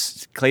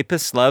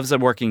 Kleypas loves a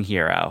working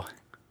hero.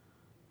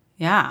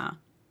 Yeah.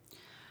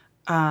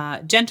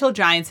 Gentle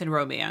giants in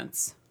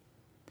romance.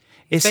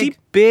 Is he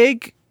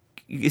big?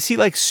 Is he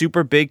like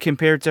super big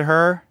compared to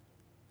her?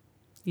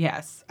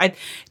 Yes.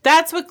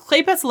 That's what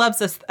Kleypas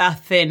loves, a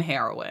thin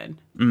heroine.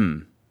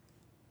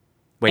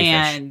 Wayfish.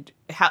 And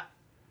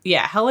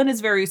Helen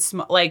is very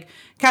small. Like,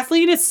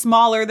 Kathleen is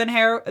smaller than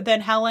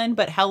Helen,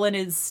 but Helen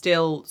is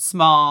still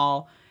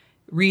small.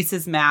 Reese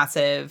is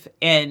massive,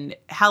 and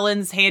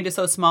Helen's hand is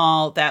so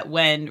small that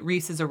when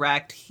Reese is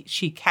erect,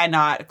 she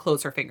cannot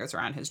close her fingers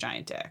around his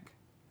giant dick.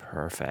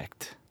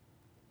 Perfect.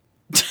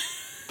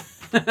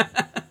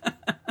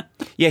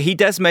 Yeah, he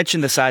does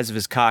mention the size of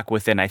his cock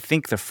within, I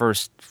think, the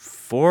first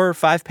 4 or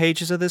 5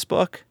 pages of this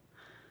book.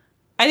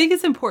 I think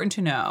it's important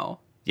to know.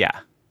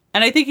 Yeah.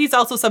 And I think he's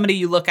also somebody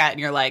you look at and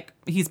you're like,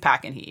 he's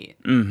packing heat.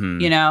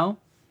 Mm-hmm. You know?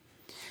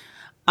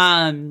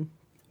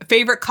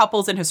 Favorite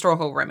couples in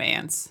historical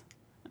romance.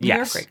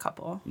 Yes. They're a great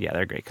couple. Yeah,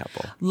 they're a great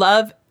couple.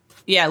 Love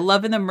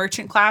in the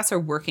merchant class or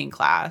working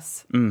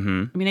class.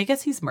 Mm-hmm. I mean, I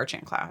guess he's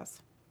merchant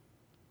class.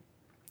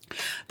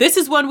 This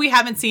is one we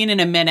haven't seen in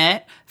a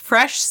minute.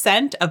 Fresh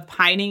Scent of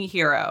Pining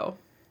Hero.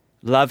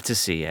 Love to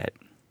see it.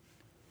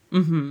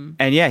 Mm-hmm.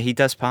 And yeah, he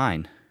does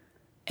pine.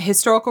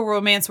 Historical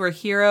romance where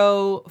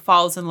hero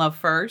falls in love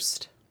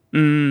first.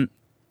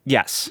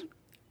 Yes.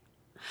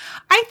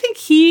 I think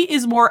he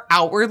is more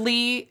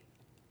outwardly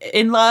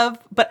in love,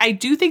 but I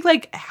do think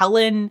like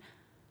Helen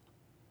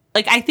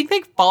like, I think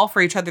they fall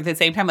for each other at the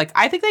same time. Like,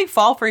 I think they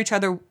fall for each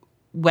other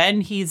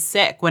when he's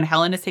sick, when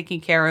Helen is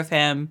taking care of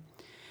him.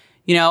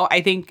 You know,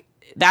 I think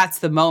that's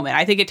the moment.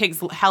 I think it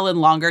takes Helen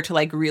longer to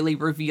like really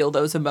reveal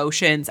those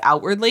emotions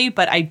outwardly,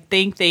 but I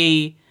think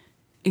they,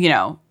 you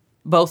know,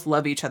 both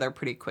love each other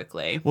pretty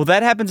quickly. Well,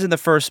 that happens in the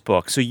first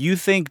book. So you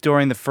think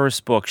during the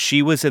first book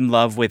she was in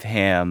love with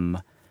him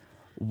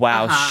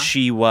while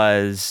she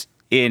was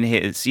in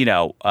his, you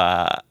know,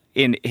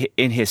 in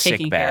his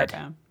Taking sick care of bed.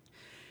 him.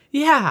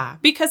 Yeah,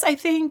 because I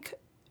think,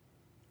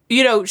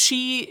 you know,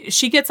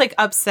 she gets like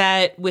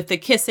upset with the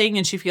kissing,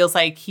 and she feels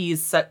like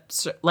he's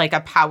such like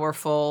a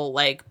powerful,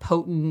 like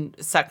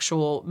potent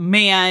sexual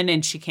man,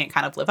 and she can't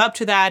kind of live up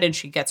to that, and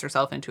she gets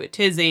herself into a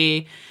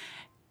tizzy.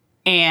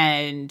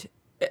 And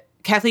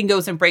Kathleen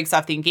goes and breaks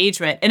off the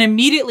engagement, and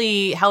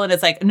immediately Helen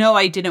is like, no,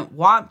 I didn't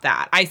want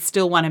that. I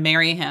still want to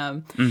marry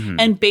him.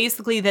 And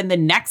basically then the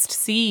next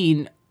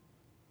scene,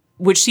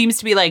 which seems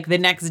to be like the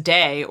next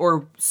day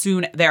or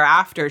soon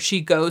thereafter,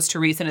 she goes to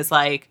Reese and is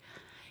like,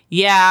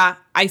 yeah,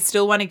 I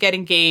still want to get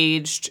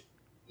engaged.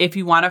 If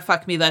you want to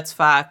fuck me, let's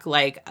fuck.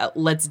 Like,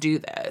 let's do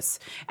this.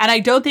 And I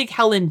don't think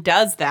Helen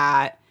does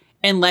that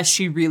unless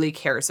she really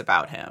cares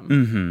about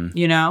him,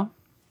 you know?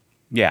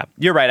 Yeah,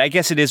 you're right. I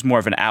guess it is more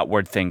of an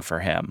outward thing for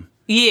him.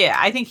 Yeah,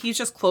 I think he's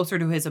just closer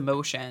to his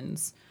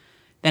emotions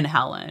than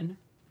Helen.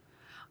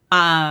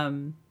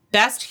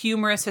 Best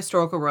humorous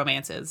historical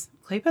romances.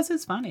 Kleypas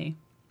is funny.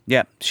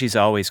 Yeah, she's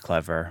always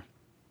clever.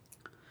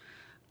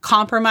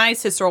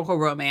 Compromise historical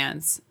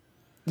romance.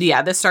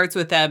 Yeah, this starts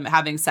with them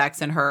having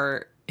sex and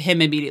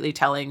him immediately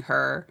telling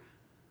her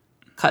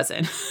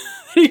cousin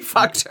he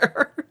fucked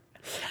her.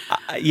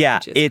 Yeah,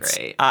 it's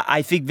great.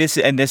 I think this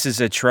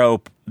is a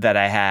trope that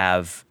I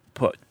have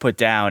put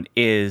down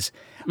is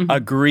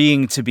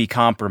agreeing to be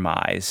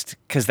compromised,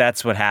 because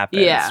that's what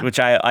happens, which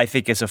I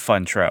think is a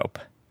fun trope.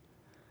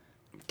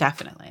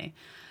 Definitely.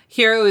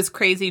 Hero is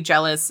crazy,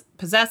 jealous,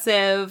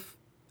 possessive.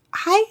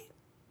 I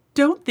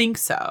don't think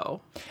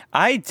so.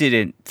 I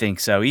didn't think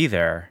so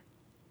either.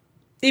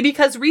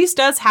 Because Reese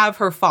does have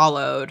her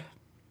followed,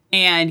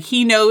 and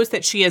he knows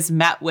that she has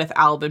met with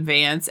Albin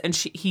Vance, and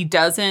he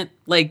doesn't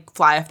like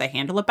fly off the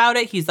handle about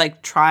it. He's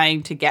like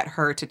trying to get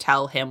her to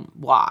tell him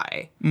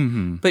why,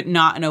 but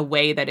not in a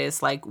way that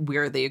is like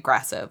weirdly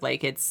aggressive.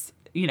 Like, it's,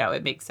 you know,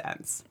 it makes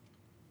sense.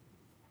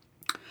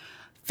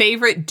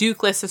 Favorite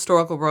Dukeless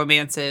historical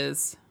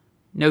romances?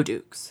 No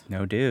Dukes.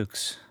 No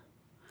Dukes.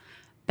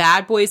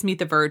 Bad Boys Meet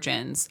the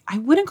Virgins. I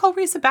wouldn't call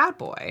Reese a bad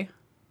boy.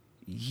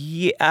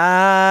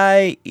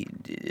 Yeah,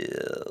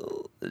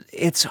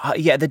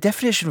 the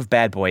definition of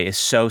bad boy is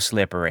so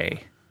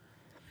slippery.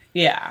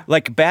 Yeah.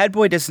 Like, bad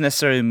boy doesn't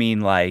necessarily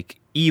mean like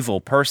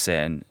evil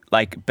person.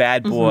 Like,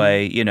 bad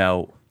boy, you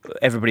know,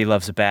 everybody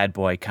loves a bad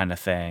boy kind of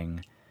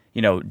thing.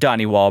 You know,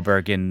 Donnie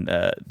Wahlberg in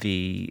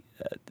the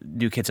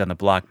New Kids on the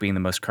Block being the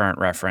most current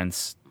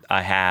reference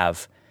I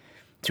have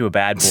to a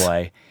bad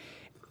boy.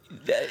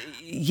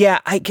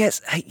 Yeah, I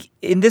guess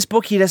in this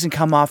book he doesn't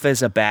come off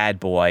as a bad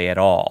boy at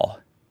all.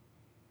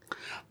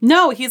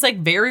 No, he's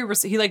like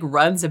he like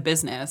runs a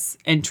business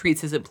and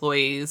treats his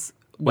employees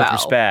well. With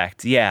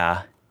respect,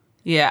 yeah.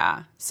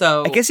 Yeah.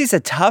 So I guess he's a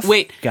tough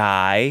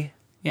guy.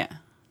 Yeah.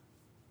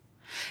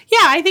 Yeah,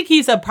 I think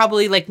he's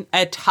probably like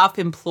a tough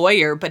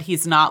employer, but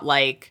he's not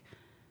like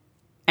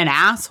an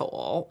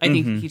asshole. I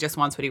think he just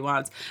wants what he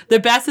wants.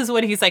 The best is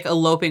when he's like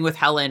eloping with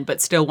Helen,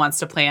 but still wants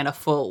to plan a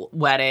full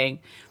wedding.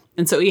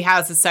 And so he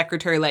has his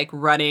secretary like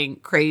running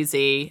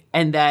crazy,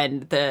 and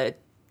then the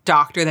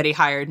doctor that he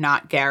hired,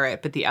 not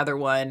Garrett, but the other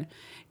one,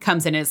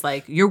 comes in and is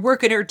like, you're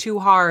working her too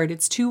hard.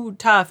 It's too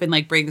tough. And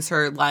like brings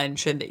her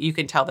lunch, and you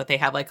can tell that they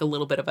have like a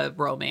little bit of a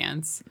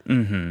romance.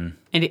 And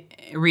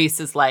Reese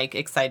is like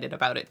excited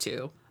about it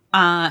too.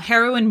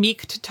 Heroine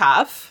meek to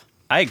tough.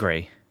 I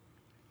agree.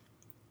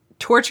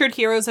 Tortured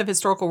heroes of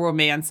historical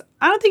romance.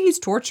 I don't think he's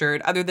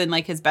tortured, other than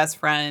like his best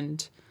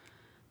friend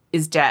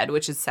is dead,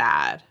 which is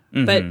sad.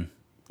 But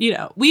you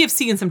know, we have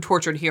seen some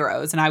tortured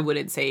heroes, and I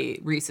wouldn't say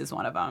Reese is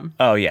one of them.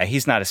 Oh, yeah.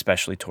 He's not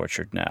especially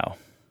tortured now.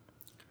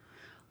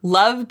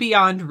 Love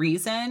beyond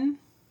reason?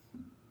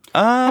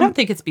 I don't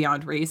think it's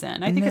beyond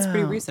reason. I think it's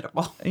pretty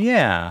reasonable.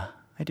 Yeah,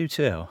 I do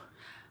too.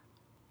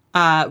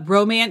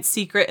 Romance,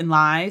 secrets and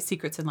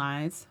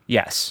lies.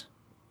 Yes.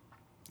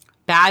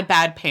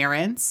 Bad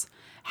parents.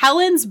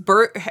 Helen's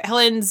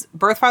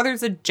birth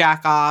father's a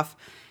jack-off.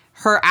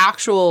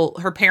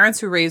 Her parents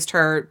who raised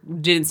her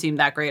didn't seem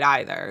that great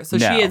either. So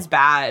she has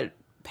bad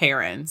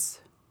parents.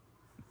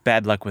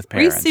 Bad luck with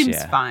parents. Reese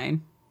seems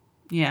fine.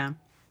 Yeah.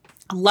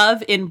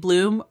 Love in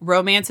bloom.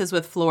 Romances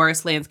with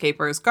florists,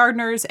 landscapers,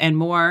 gardeners, and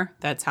more.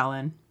 That's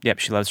Helen. Yep,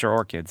 she loves her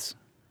orchids.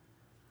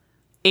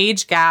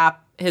 Age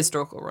gap.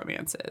 Historical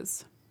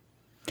romances.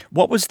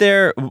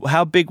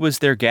 How big was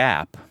their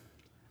gap?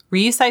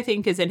 Reese, I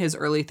think, is in his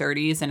early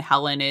 30s, and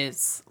Helen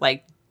is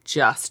like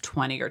just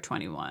 20 or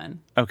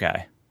 21.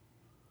 Okay.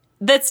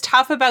 that's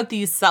tough about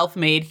these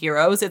self-made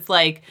heroes. It's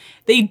like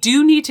they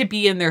do need to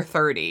be in their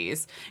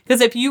 30s.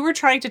 Because if you were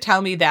trying to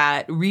tell me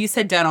that Rhys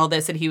had done all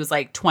this and he was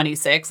like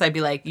 26, I'd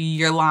be like,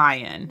 you're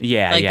lying.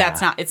 Yeah, like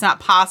yeah. it's not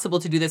possible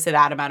to do this in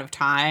that amount of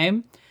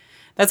time.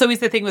 That's always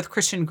the thing with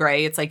Christian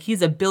Grey. It's like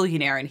he's a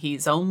billionaire and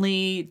he's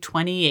only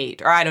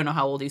 28, or I don't know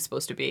how old he's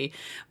supposed to be,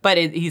 but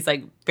he's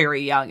like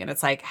very young. And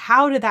it's like,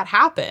 how did that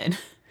happen?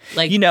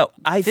 Like,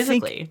 I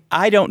physically. think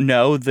I don't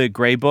know the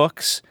Grey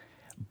books,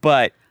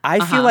 but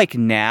I feel like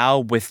now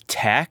with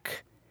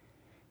tech,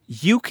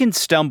 you can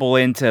stumble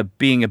into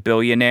being a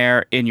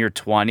billionaire in your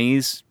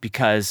 20s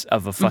because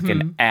of a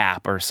fucking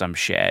app or some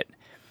shit.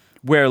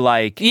 Where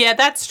like, yeah,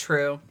 that's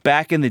true.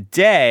 back in the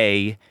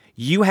day,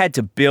 you had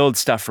to build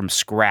stuff from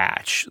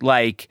scratch.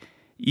 Like,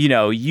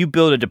 you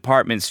build a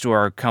department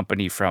store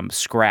company from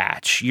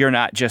scratch. You're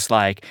not just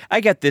like,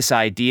 I got this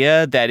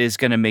idea that is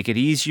going to make it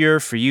easier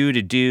for you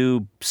to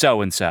do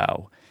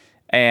so-and-so.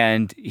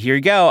 And here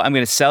you go. I'm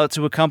going to sell it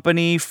to a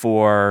company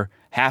for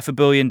 $500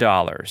 million,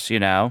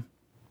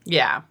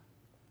 Yeah.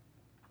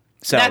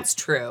 So That's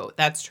true.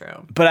 That's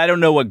true. But I don't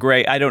know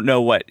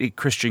what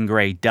Christian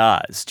Grey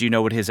does. Do you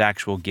know what his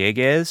actual gig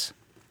is?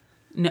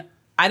 No,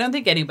 I don't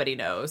think anybody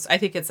knows. I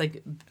think it's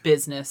like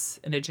business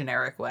in a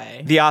generic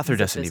way. The author He's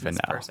a doesn't even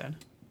business know. person.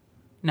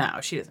 No,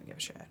 she doesn't give a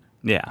shit.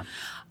 Yeah.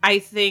 I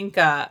think,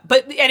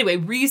 but anyway,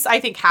 Rhys, I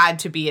think, had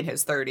to be in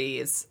his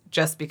 30s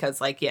just because,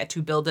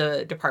 to build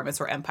a department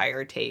store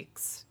empire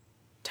takes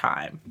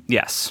time.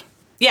 Yes.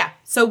 Yeah.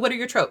 So what are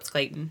your tropes,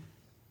 Clayton?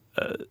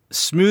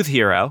 Smooth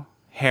hero,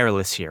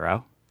 hairless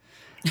hero,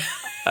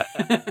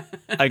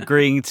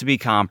 agreeing to be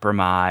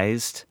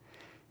compromised,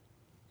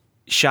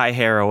 shy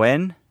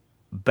heroine,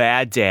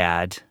 bad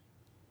dad.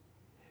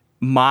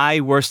 My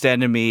worst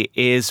enemy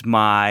is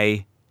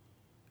my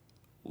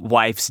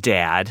wife's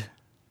dad.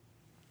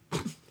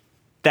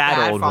 That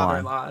Bad old one.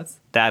 father-in-laws.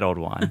 That old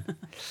one.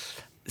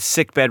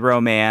 Sickbed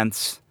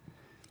romance.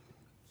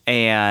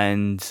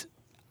 And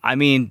I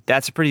mean,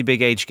 that's a pretty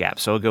big age gap,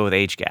 so I'll go with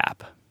age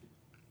gap.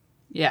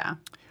 Yeah.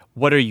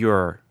 What are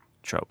your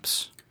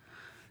tropes?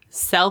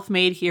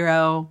 Self-made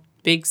hero,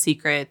 big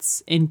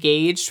secrets,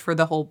 engaged for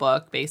the whole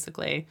book,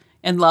 basically,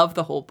 and love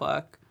the whole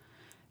book.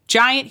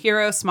 Giant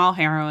hero, small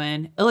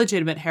heroine,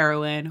 illegitimate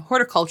heroine,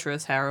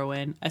 horticulturist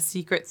heroine, a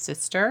secret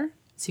sister,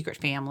 secret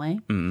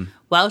family,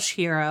 Welsh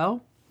hero.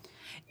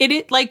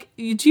 Do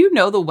you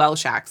know the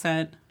Welsh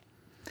accent?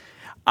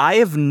 I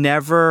have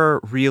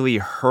never really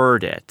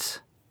heard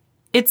it.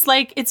 It's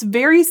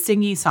very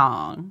singy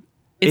song.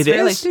 It's It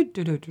very is? like,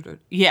 do.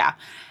 Yeah.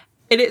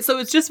 It is. So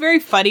it's just very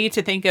funny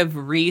to think of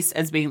Rhys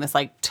as being this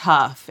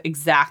tough,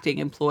 exacting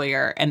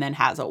employer and then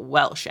has a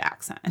Welsh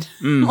accent.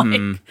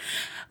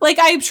 Like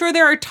I'm sure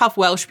there are tough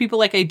Welsh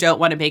people. I don't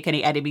want to make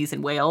any enemies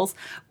in Wales,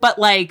 but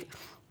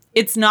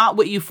it's not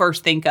what you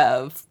first think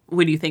of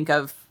when you think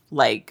of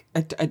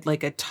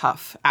a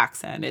tough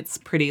accent. It's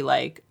pretty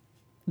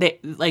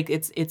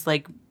it's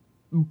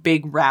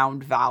big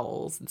round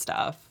vowels and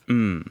stuff.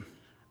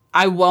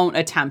 I won't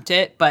attempt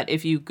it, but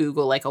if you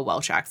Google a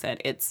Welsh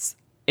accent, it's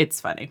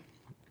funny.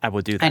 I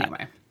will do that.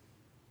 Anyway,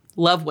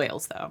 love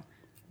Wales though.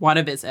 Want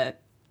to visit?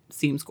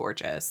 Seems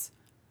gorgeous.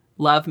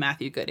 Love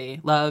Matthew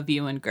Goody. Love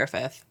Ewan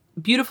Griffith.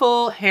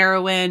 Beautiful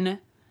heroine.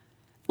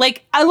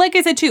 Like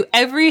I said too,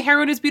 every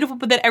heroine is beautiful,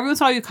 but then every once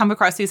in a while you come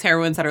across these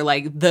heroines that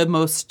are the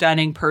most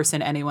stunning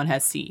person anyone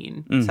has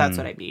seen. So that's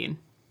what I mean.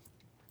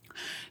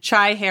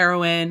 Shy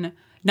heroine,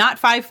 not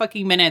 5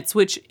 fucking minutes,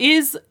 which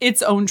is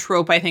its own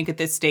trope, I think, at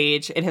this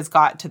stage. It has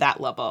got to that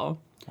level.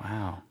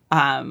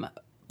 Wow.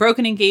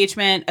 Broken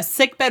engagement, a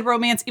sickbed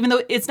romance, even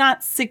though it's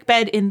not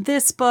sickbed in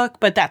this book,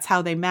 but that's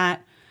how they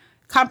met.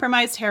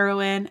 Compromised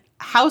heroine,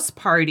 house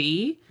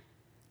party,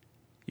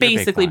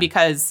 basically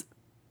because...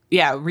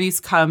 Yeah, Rhys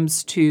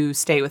comes to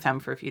stay with him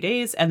for a few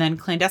days, and then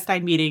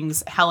clandestine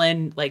meetings,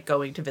 Helen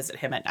going to visit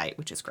him at night,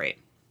 which is great.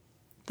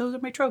 Those are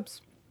my tropes.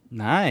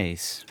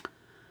 Nice.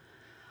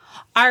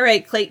 All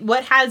right, Clayton,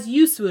 what has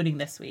you swooning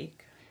this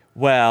week?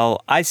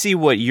 Well, I see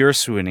what you're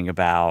swooning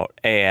about,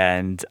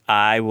 and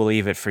I will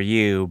leave it for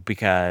you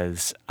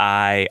because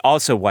I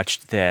also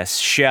watched this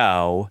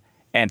show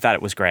and thought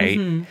it was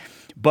great.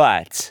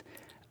 But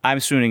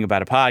I'm swooning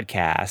about a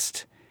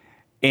podcast,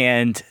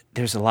 and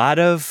there's a lot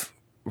of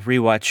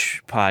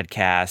rewatch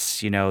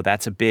podcasts.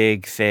 That's a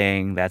big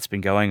thing that's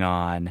been going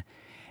on.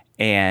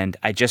 And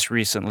I just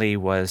recently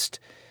was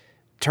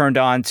turned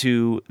on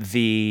to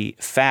the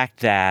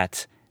fact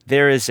that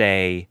there is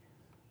a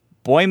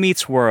Boy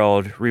Meets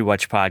World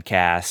rewatch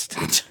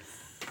podcast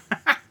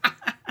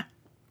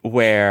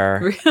where,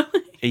 Really?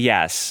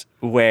 yes,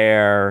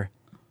 where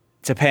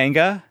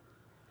Topanga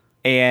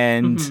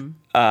and,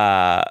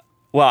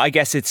 I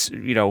guess it's,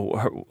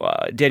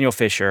 Daniel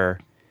Fisher,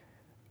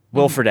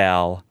 Will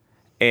Friedle,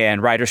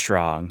 and Ryder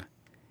Strong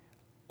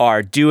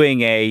are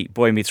doing a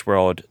Boy Meets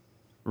World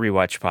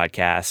rewatch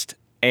podcast.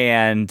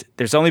 And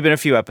there's only been a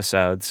few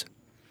episodes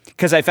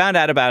because I found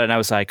out about it and I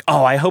was like,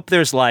 oh, I hope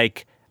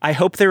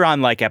they're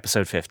on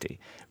episode 50,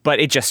 but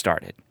it just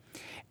started.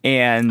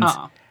 And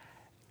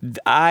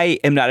I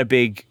am not a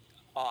big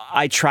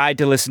I tried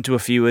to listen to a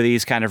few of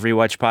these kind of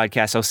rewatch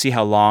podcasts. I'll see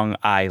how long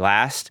I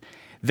last.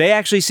 They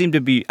actually seem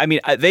to be, I mean,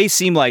 they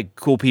seem like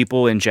cool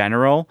people in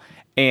general,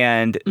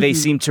 and they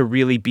seem to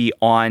really be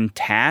on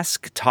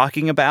task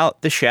talking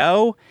about the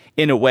show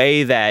in a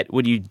way that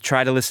when you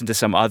try to listen to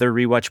some other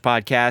rewatch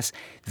podcasts,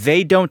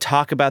 they don't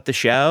talk about the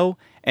show.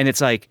 And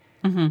it's like,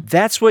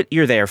 that's what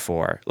you're there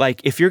for.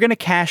 Like, if you're going to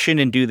cash in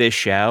and do this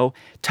show,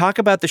 talk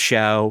about the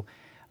show.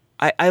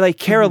 I like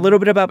care a little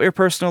bit about your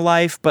personal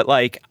life, but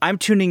like I'm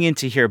tuning in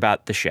to hear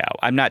about the show.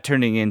 I'm not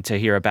tuning in to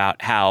hear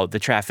about how the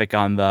traffic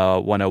on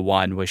the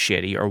 101 was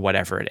shitty or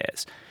whatever it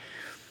is.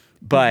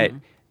 But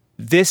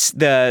there's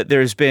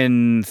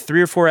been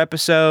 3 or 4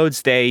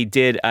 episodes. They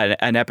did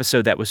an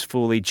episode that was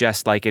fully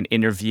just like an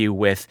interview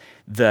with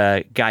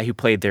the guy who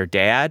played their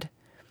dad,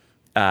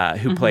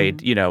 who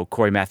played,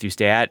 Corey Matthews'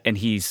 dad, and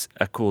he's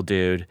a cool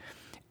dude.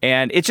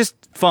 And it's just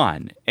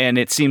fun. And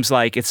it seems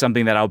like it's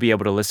something that I'll be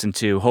able to listen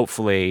to,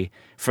 hopefully,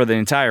 for the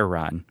entire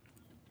run.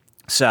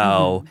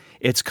 So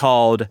it's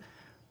called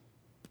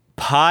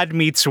Pod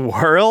Meets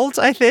World,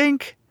 I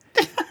think.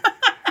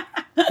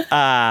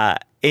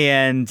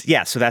 And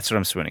yeah, so that's what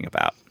I'm swooning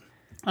about.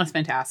 That's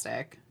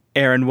fantastic.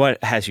 Erin,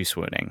 what has you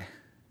swooning?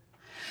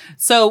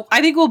 So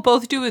I think we'll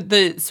both do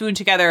the swoon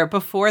together.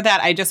 Before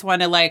that, I just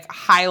want to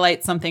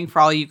highlight something for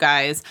all you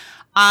guys.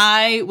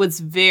 I was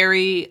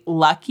very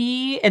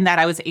lucky in that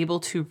I was able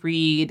to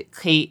read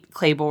Kate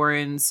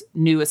Clayborn's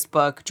newest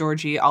book,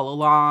 Georgie All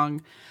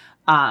Along.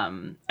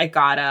 I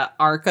got an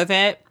arc of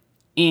it,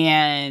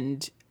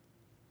 and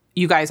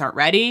you guys aren't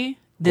ready.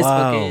 This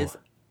book is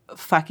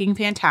fucking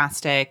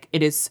fantastic.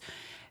 It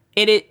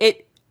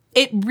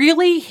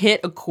really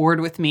hit a chord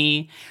with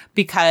me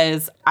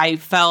because I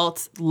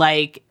felt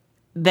like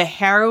the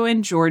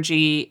heroine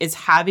Georgie is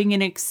having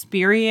an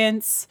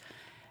experience.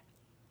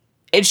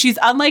 And she's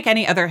unlike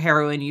any other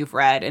heroine you've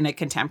read in a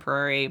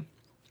contemporary.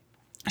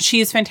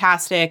 She's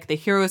fantastic. The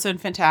heroes are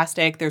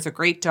fantastic. There's a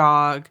great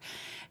dog.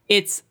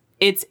 It's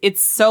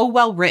so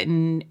well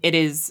written. It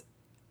is.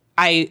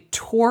 I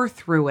tore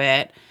through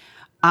it.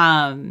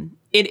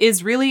 It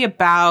is really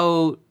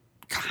about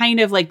kind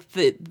of like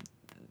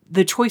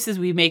the choices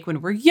we make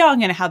when we're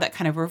young and how that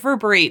kind of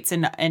reverberates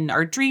and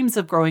our dreams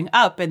of growing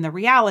up and the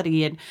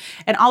reality and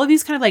all of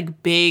these kind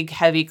of big,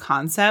 heavy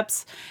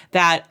concepts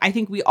that I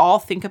think we all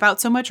think about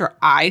so much, or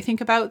I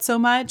think about so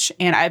much.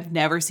 And I've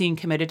never seen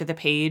Committed to the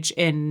Page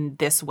in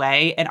this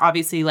way. And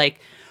obviously,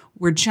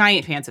 we're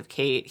giant fans of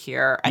Kate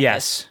here at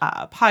this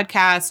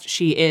podcast.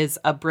 She is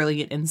a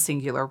brilliant and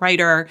singular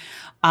writer.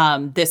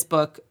 This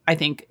book, I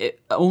think,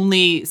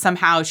 only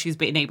somehow she's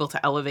been able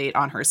to elevate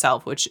on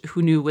herself, which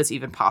who knew was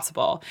even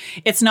possible.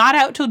 It's not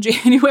out till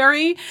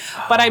January,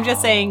 but I'm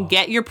just saying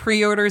get your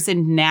pre-orders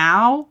in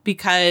now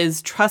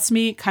because trust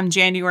me, come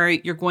January,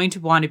 you're going to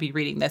want to be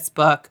reading this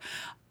book.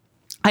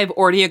 I've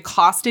already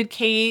accosted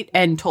Kate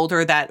and told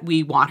her that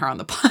we want her on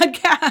the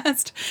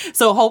podcast.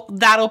 So hope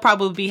that'll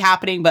probably be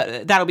happening,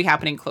 but that'll be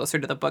happening closer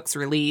to the book's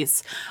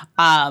release.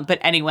 But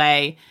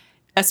anyway,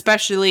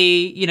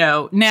 especially,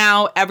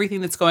 now everything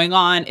that's going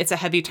on, it's a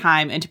heavy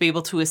time. And to be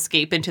able to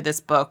escape into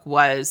this book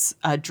was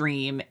a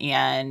dream.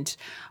 And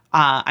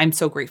I'm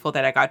so grateful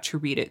that I got to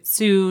read it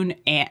soon,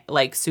 and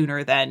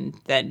sooner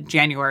than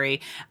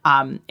January.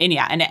 And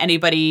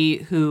anybody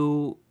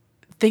who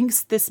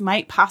thinks this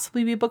might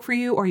possibly be a book for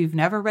you, or you've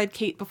never read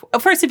Kate before.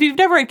 First, if you've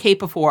never read Kate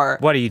before,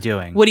 what are you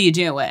doing?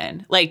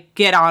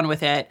 Get on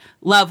with it.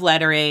 Love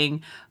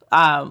lettering,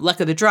 Luck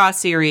of the Draw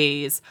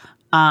series.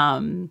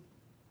 Let's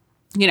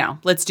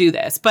do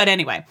this. But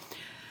anyway,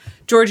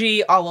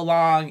 Georgie All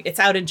Along, it's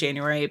out in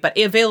January, but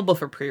available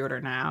for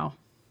pre-order now.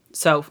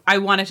 So I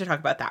wanted to talk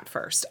about that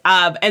first.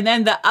 And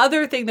then the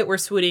other thing that we're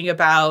swooning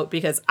about,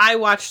 because I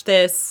watched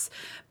this,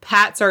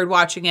 Pat started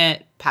watching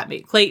it, Pat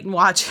made Clayton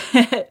watch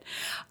it.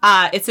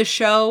 It's a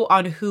show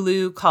on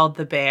Hulu called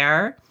The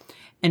Bear,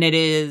 and it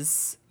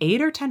is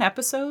 8 or 10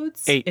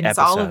 episodes. 8 and it's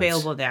episodes. all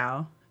available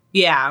now.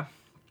 Yeah.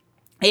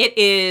 It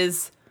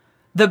is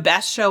the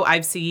best show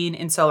I've seen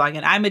in so long,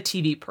 and I'm a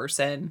TV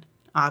person.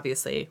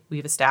 Obviously,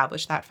 we've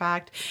established that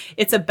fact.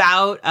 It's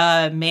about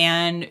a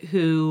man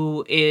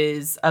who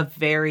is a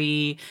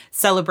very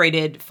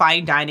celebrated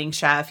fine dining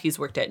chef. He's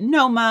worked at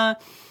Noma,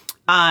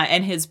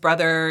 and his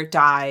brother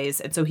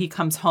dies. And so he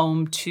comes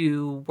home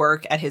to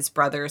work at his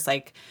brother's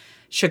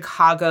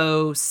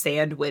Chicago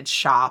sandwich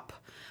shop.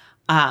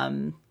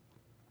 And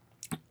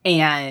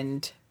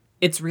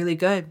it's really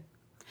good.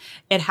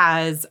 It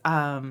has,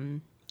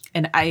 and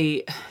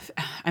I'm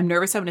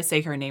nervous I'm going to say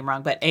her name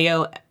wrong, but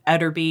Ayo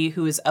Edderby,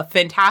 who is a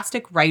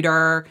fantastic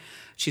writer.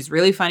 She's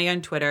really funny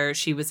on Twitter.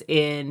 She was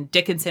in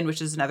Dickinson,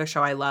 which is another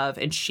show I love.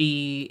 And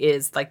she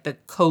is the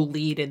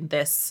co-lead in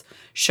this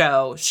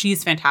show.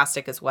 She's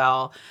fantastic as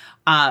well.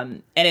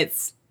 And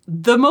it's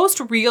the most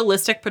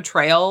realistic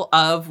portrayal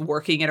of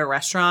working at a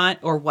restaurant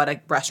or what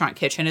a restaurant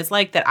kitchen is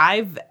like that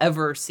I've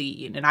ever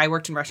seen. And I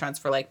worked in restaurants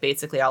for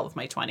basically all of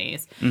my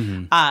 20s.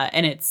 Mm-hmm.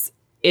 And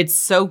it's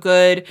so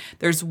good.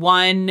 There's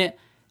one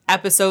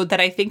episode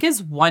that I think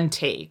is one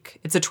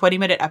take. It's a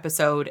 20-minute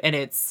episode, and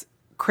it's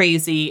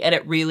crazy, and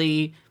it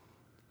really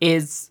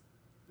is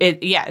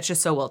it's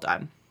just so well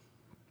done.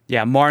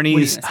 Yeah,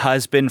 Marnie's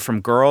husband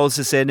from Girls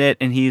is in it,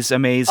 and he's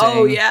amazing.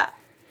 Oh, yeah.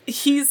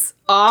 He's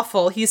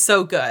awful. He's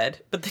so good.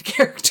 But the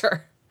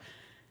character.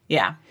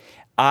 Yeah.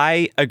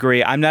 I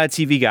agree. I'm not a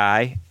TV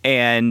guy.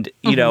 And,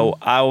 you know,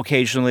 I'll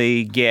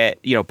occasionally get,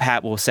 you know,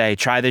 Pat will say,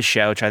 try this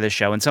show.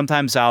 And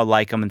sometimes I'll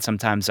like them and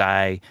sometimes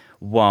I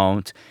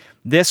won't.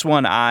 This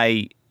one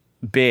I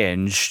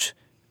binged,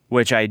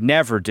 which I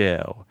never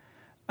do.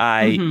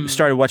 I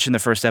started watching the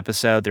first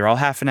episode. They're all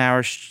half an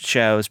hour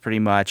shows pretty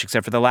much,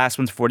 except for the last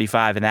one's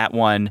 45. And that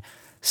one,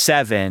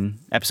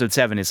 episode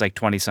 7 is like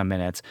 20 some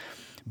minutes.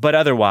 But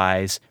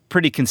otherwise,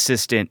 pretty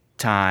consistent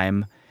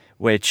time,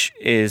 which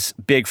is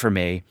big for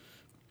me.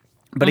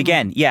 But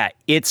again, yeah,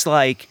 it's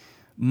like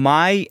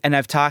and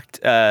I've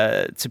talked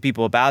to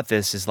people about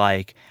this, is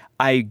like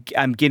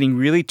I'm getting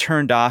really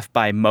turned off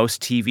by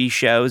most TV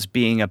shows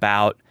being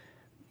about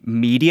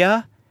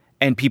media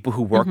and people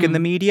who work in the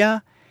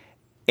media.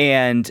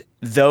 And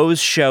those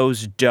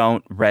shows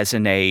don't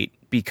resonate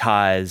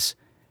because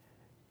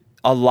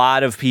a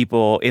lot of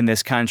people in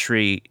this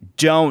country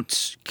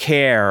don't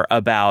care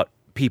about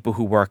people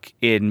who work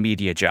in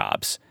media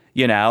jobs,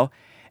 you know?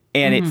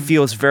 And it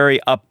feels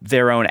very up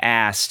their own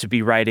ass to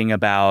be writing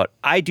about,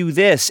 I do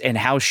this and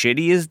how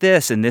shitty is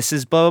this and this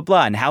is blah, blah,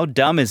 blah. And how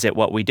dumb is it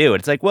what we do?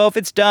 It's like, well, if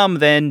it's dumb,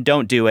 then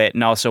don't do it.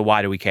 And also,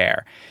 why do we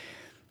care?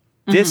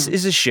 This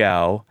is a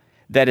show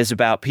that is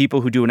about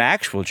people who do an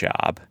actual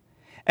job.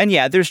 And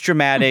yeah, there's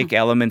dramatic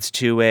elements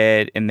to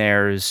it. And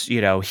there's,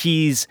 you know,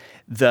 he's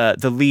the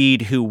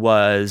lead who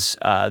was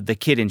the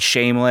kid in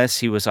Shameless.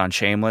 He was on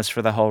Shameless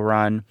for the whole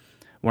run.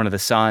 One of the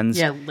sons.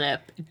 Yeah,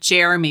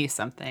 Jeremy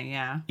something,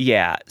 yeah.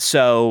 Yeah,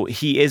 so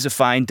he is a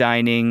fine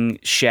dining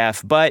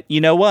chef, but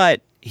you know what?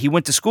 He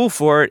went to school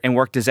for it and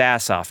worked his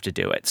ass off to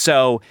do it.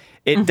 So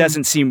it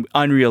doesn't seem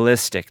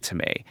unrealistic to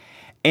me.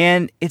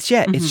 And it's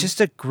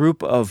just a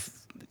group of,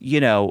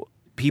 you know,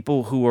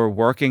 people who are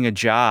working a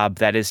job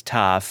that is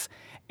tough,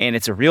 and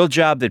it's a real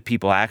job that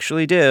people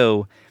actually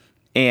do,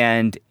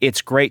 and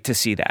it's great to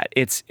see that.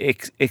 It's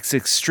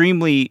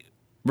extremely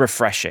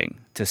refreshing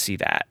to see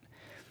that.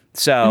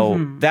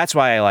 So that's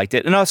why I liked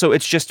it. And also,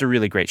 it's just a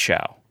really great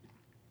show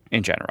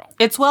in general.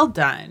 It's well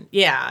done.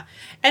 Yeah.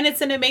 And it's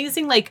an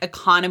amazing, like,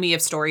 economy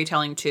of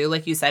storytelling, too.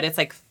 Like you said, it's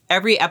like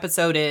every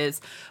episode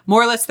is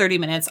more or less 30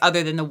 minutes,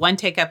 other than the one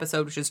take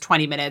episode, which is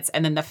 20 minutes,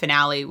 and then the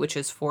finale, which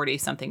is 40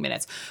 something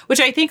minutes,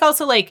 which I think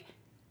also, like,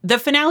 the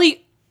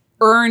finale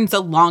earns a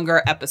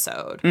longer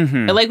episode.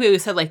 And like we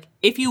said, like,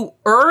 if you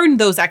earn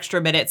those extra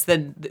minutes,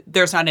 then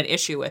there's not an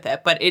issue with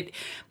it. But it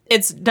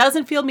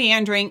doesn't feel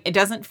meandering. It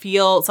doesn't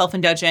feel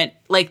self-indulgent.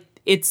 Like,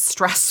 it's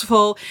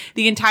stressful.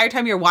 The entire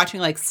time you're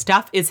watching, like,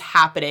 stuff is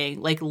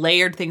happening. Like,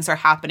 layered things are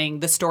happening.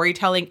 The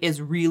storytelling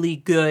is really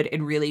good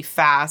and really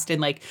fast.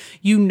 And, like,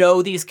 you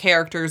know these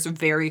characters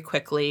very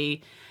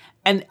quickly.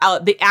 And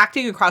the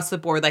acting across the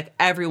board, like,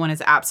 everyone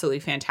is absolutely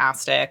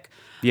fantastic.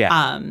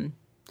 Yeah.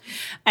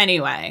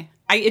 Anyway,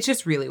 it's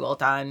just really well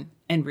done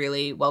and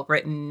really well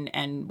written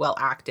and well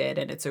acted.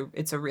 And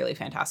it's a really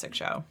fantastic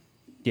show.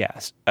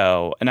 Yes.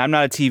 Oh, and I'm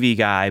not a TV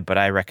guy, but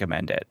I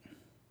recommend it.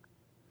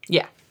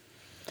 Yeah.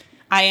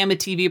 I am a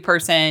TV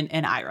person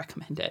and I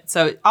recommend it.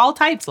 So all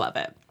types love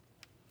it.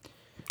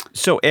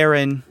 So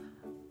Erin,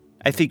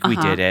 I think we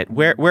did it.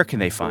 Where can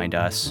they find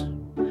us?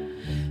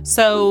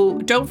 So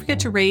don't forget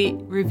to rate,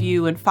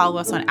 review, and follow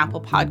us on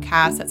Apple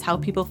Podcasts. That's how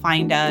people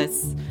find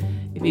us.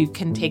 If you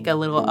can take a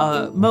little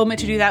moment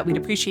to do that, we'd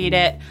appreciate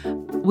it.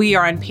 We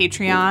are on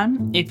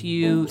Patreon. If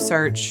you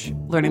search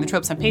Learning the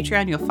Tropes on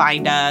Patreon, you'll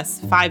find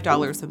us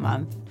 $5 a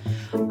month.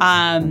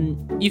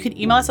 You can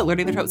email us at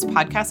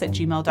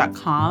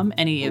learningthetropespodcast@gmail.com.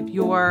 Any of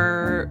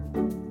your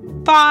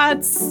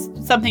thoughts,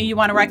 something you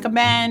want to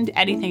recommend,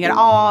 anything at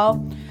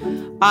all.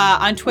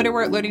 On Twitter,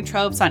 we're at Learning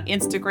Tropes. On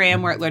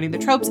Instagram, we're at Learning the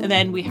Tropes. And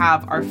then we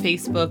have our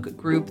Facebook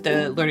group,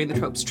 the Learning the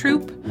Tropes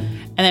Troop.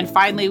 And then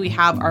finally, we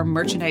have our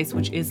merchandise,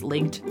 which is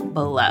linked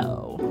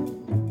below.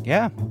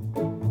 Yeah.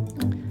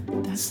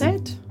 That's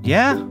it.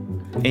 Yeah.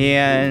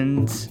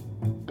 And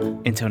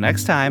until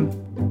next time,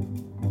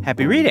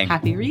 happy reading.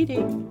 Happy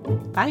reading.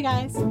 Bye,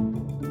 guys.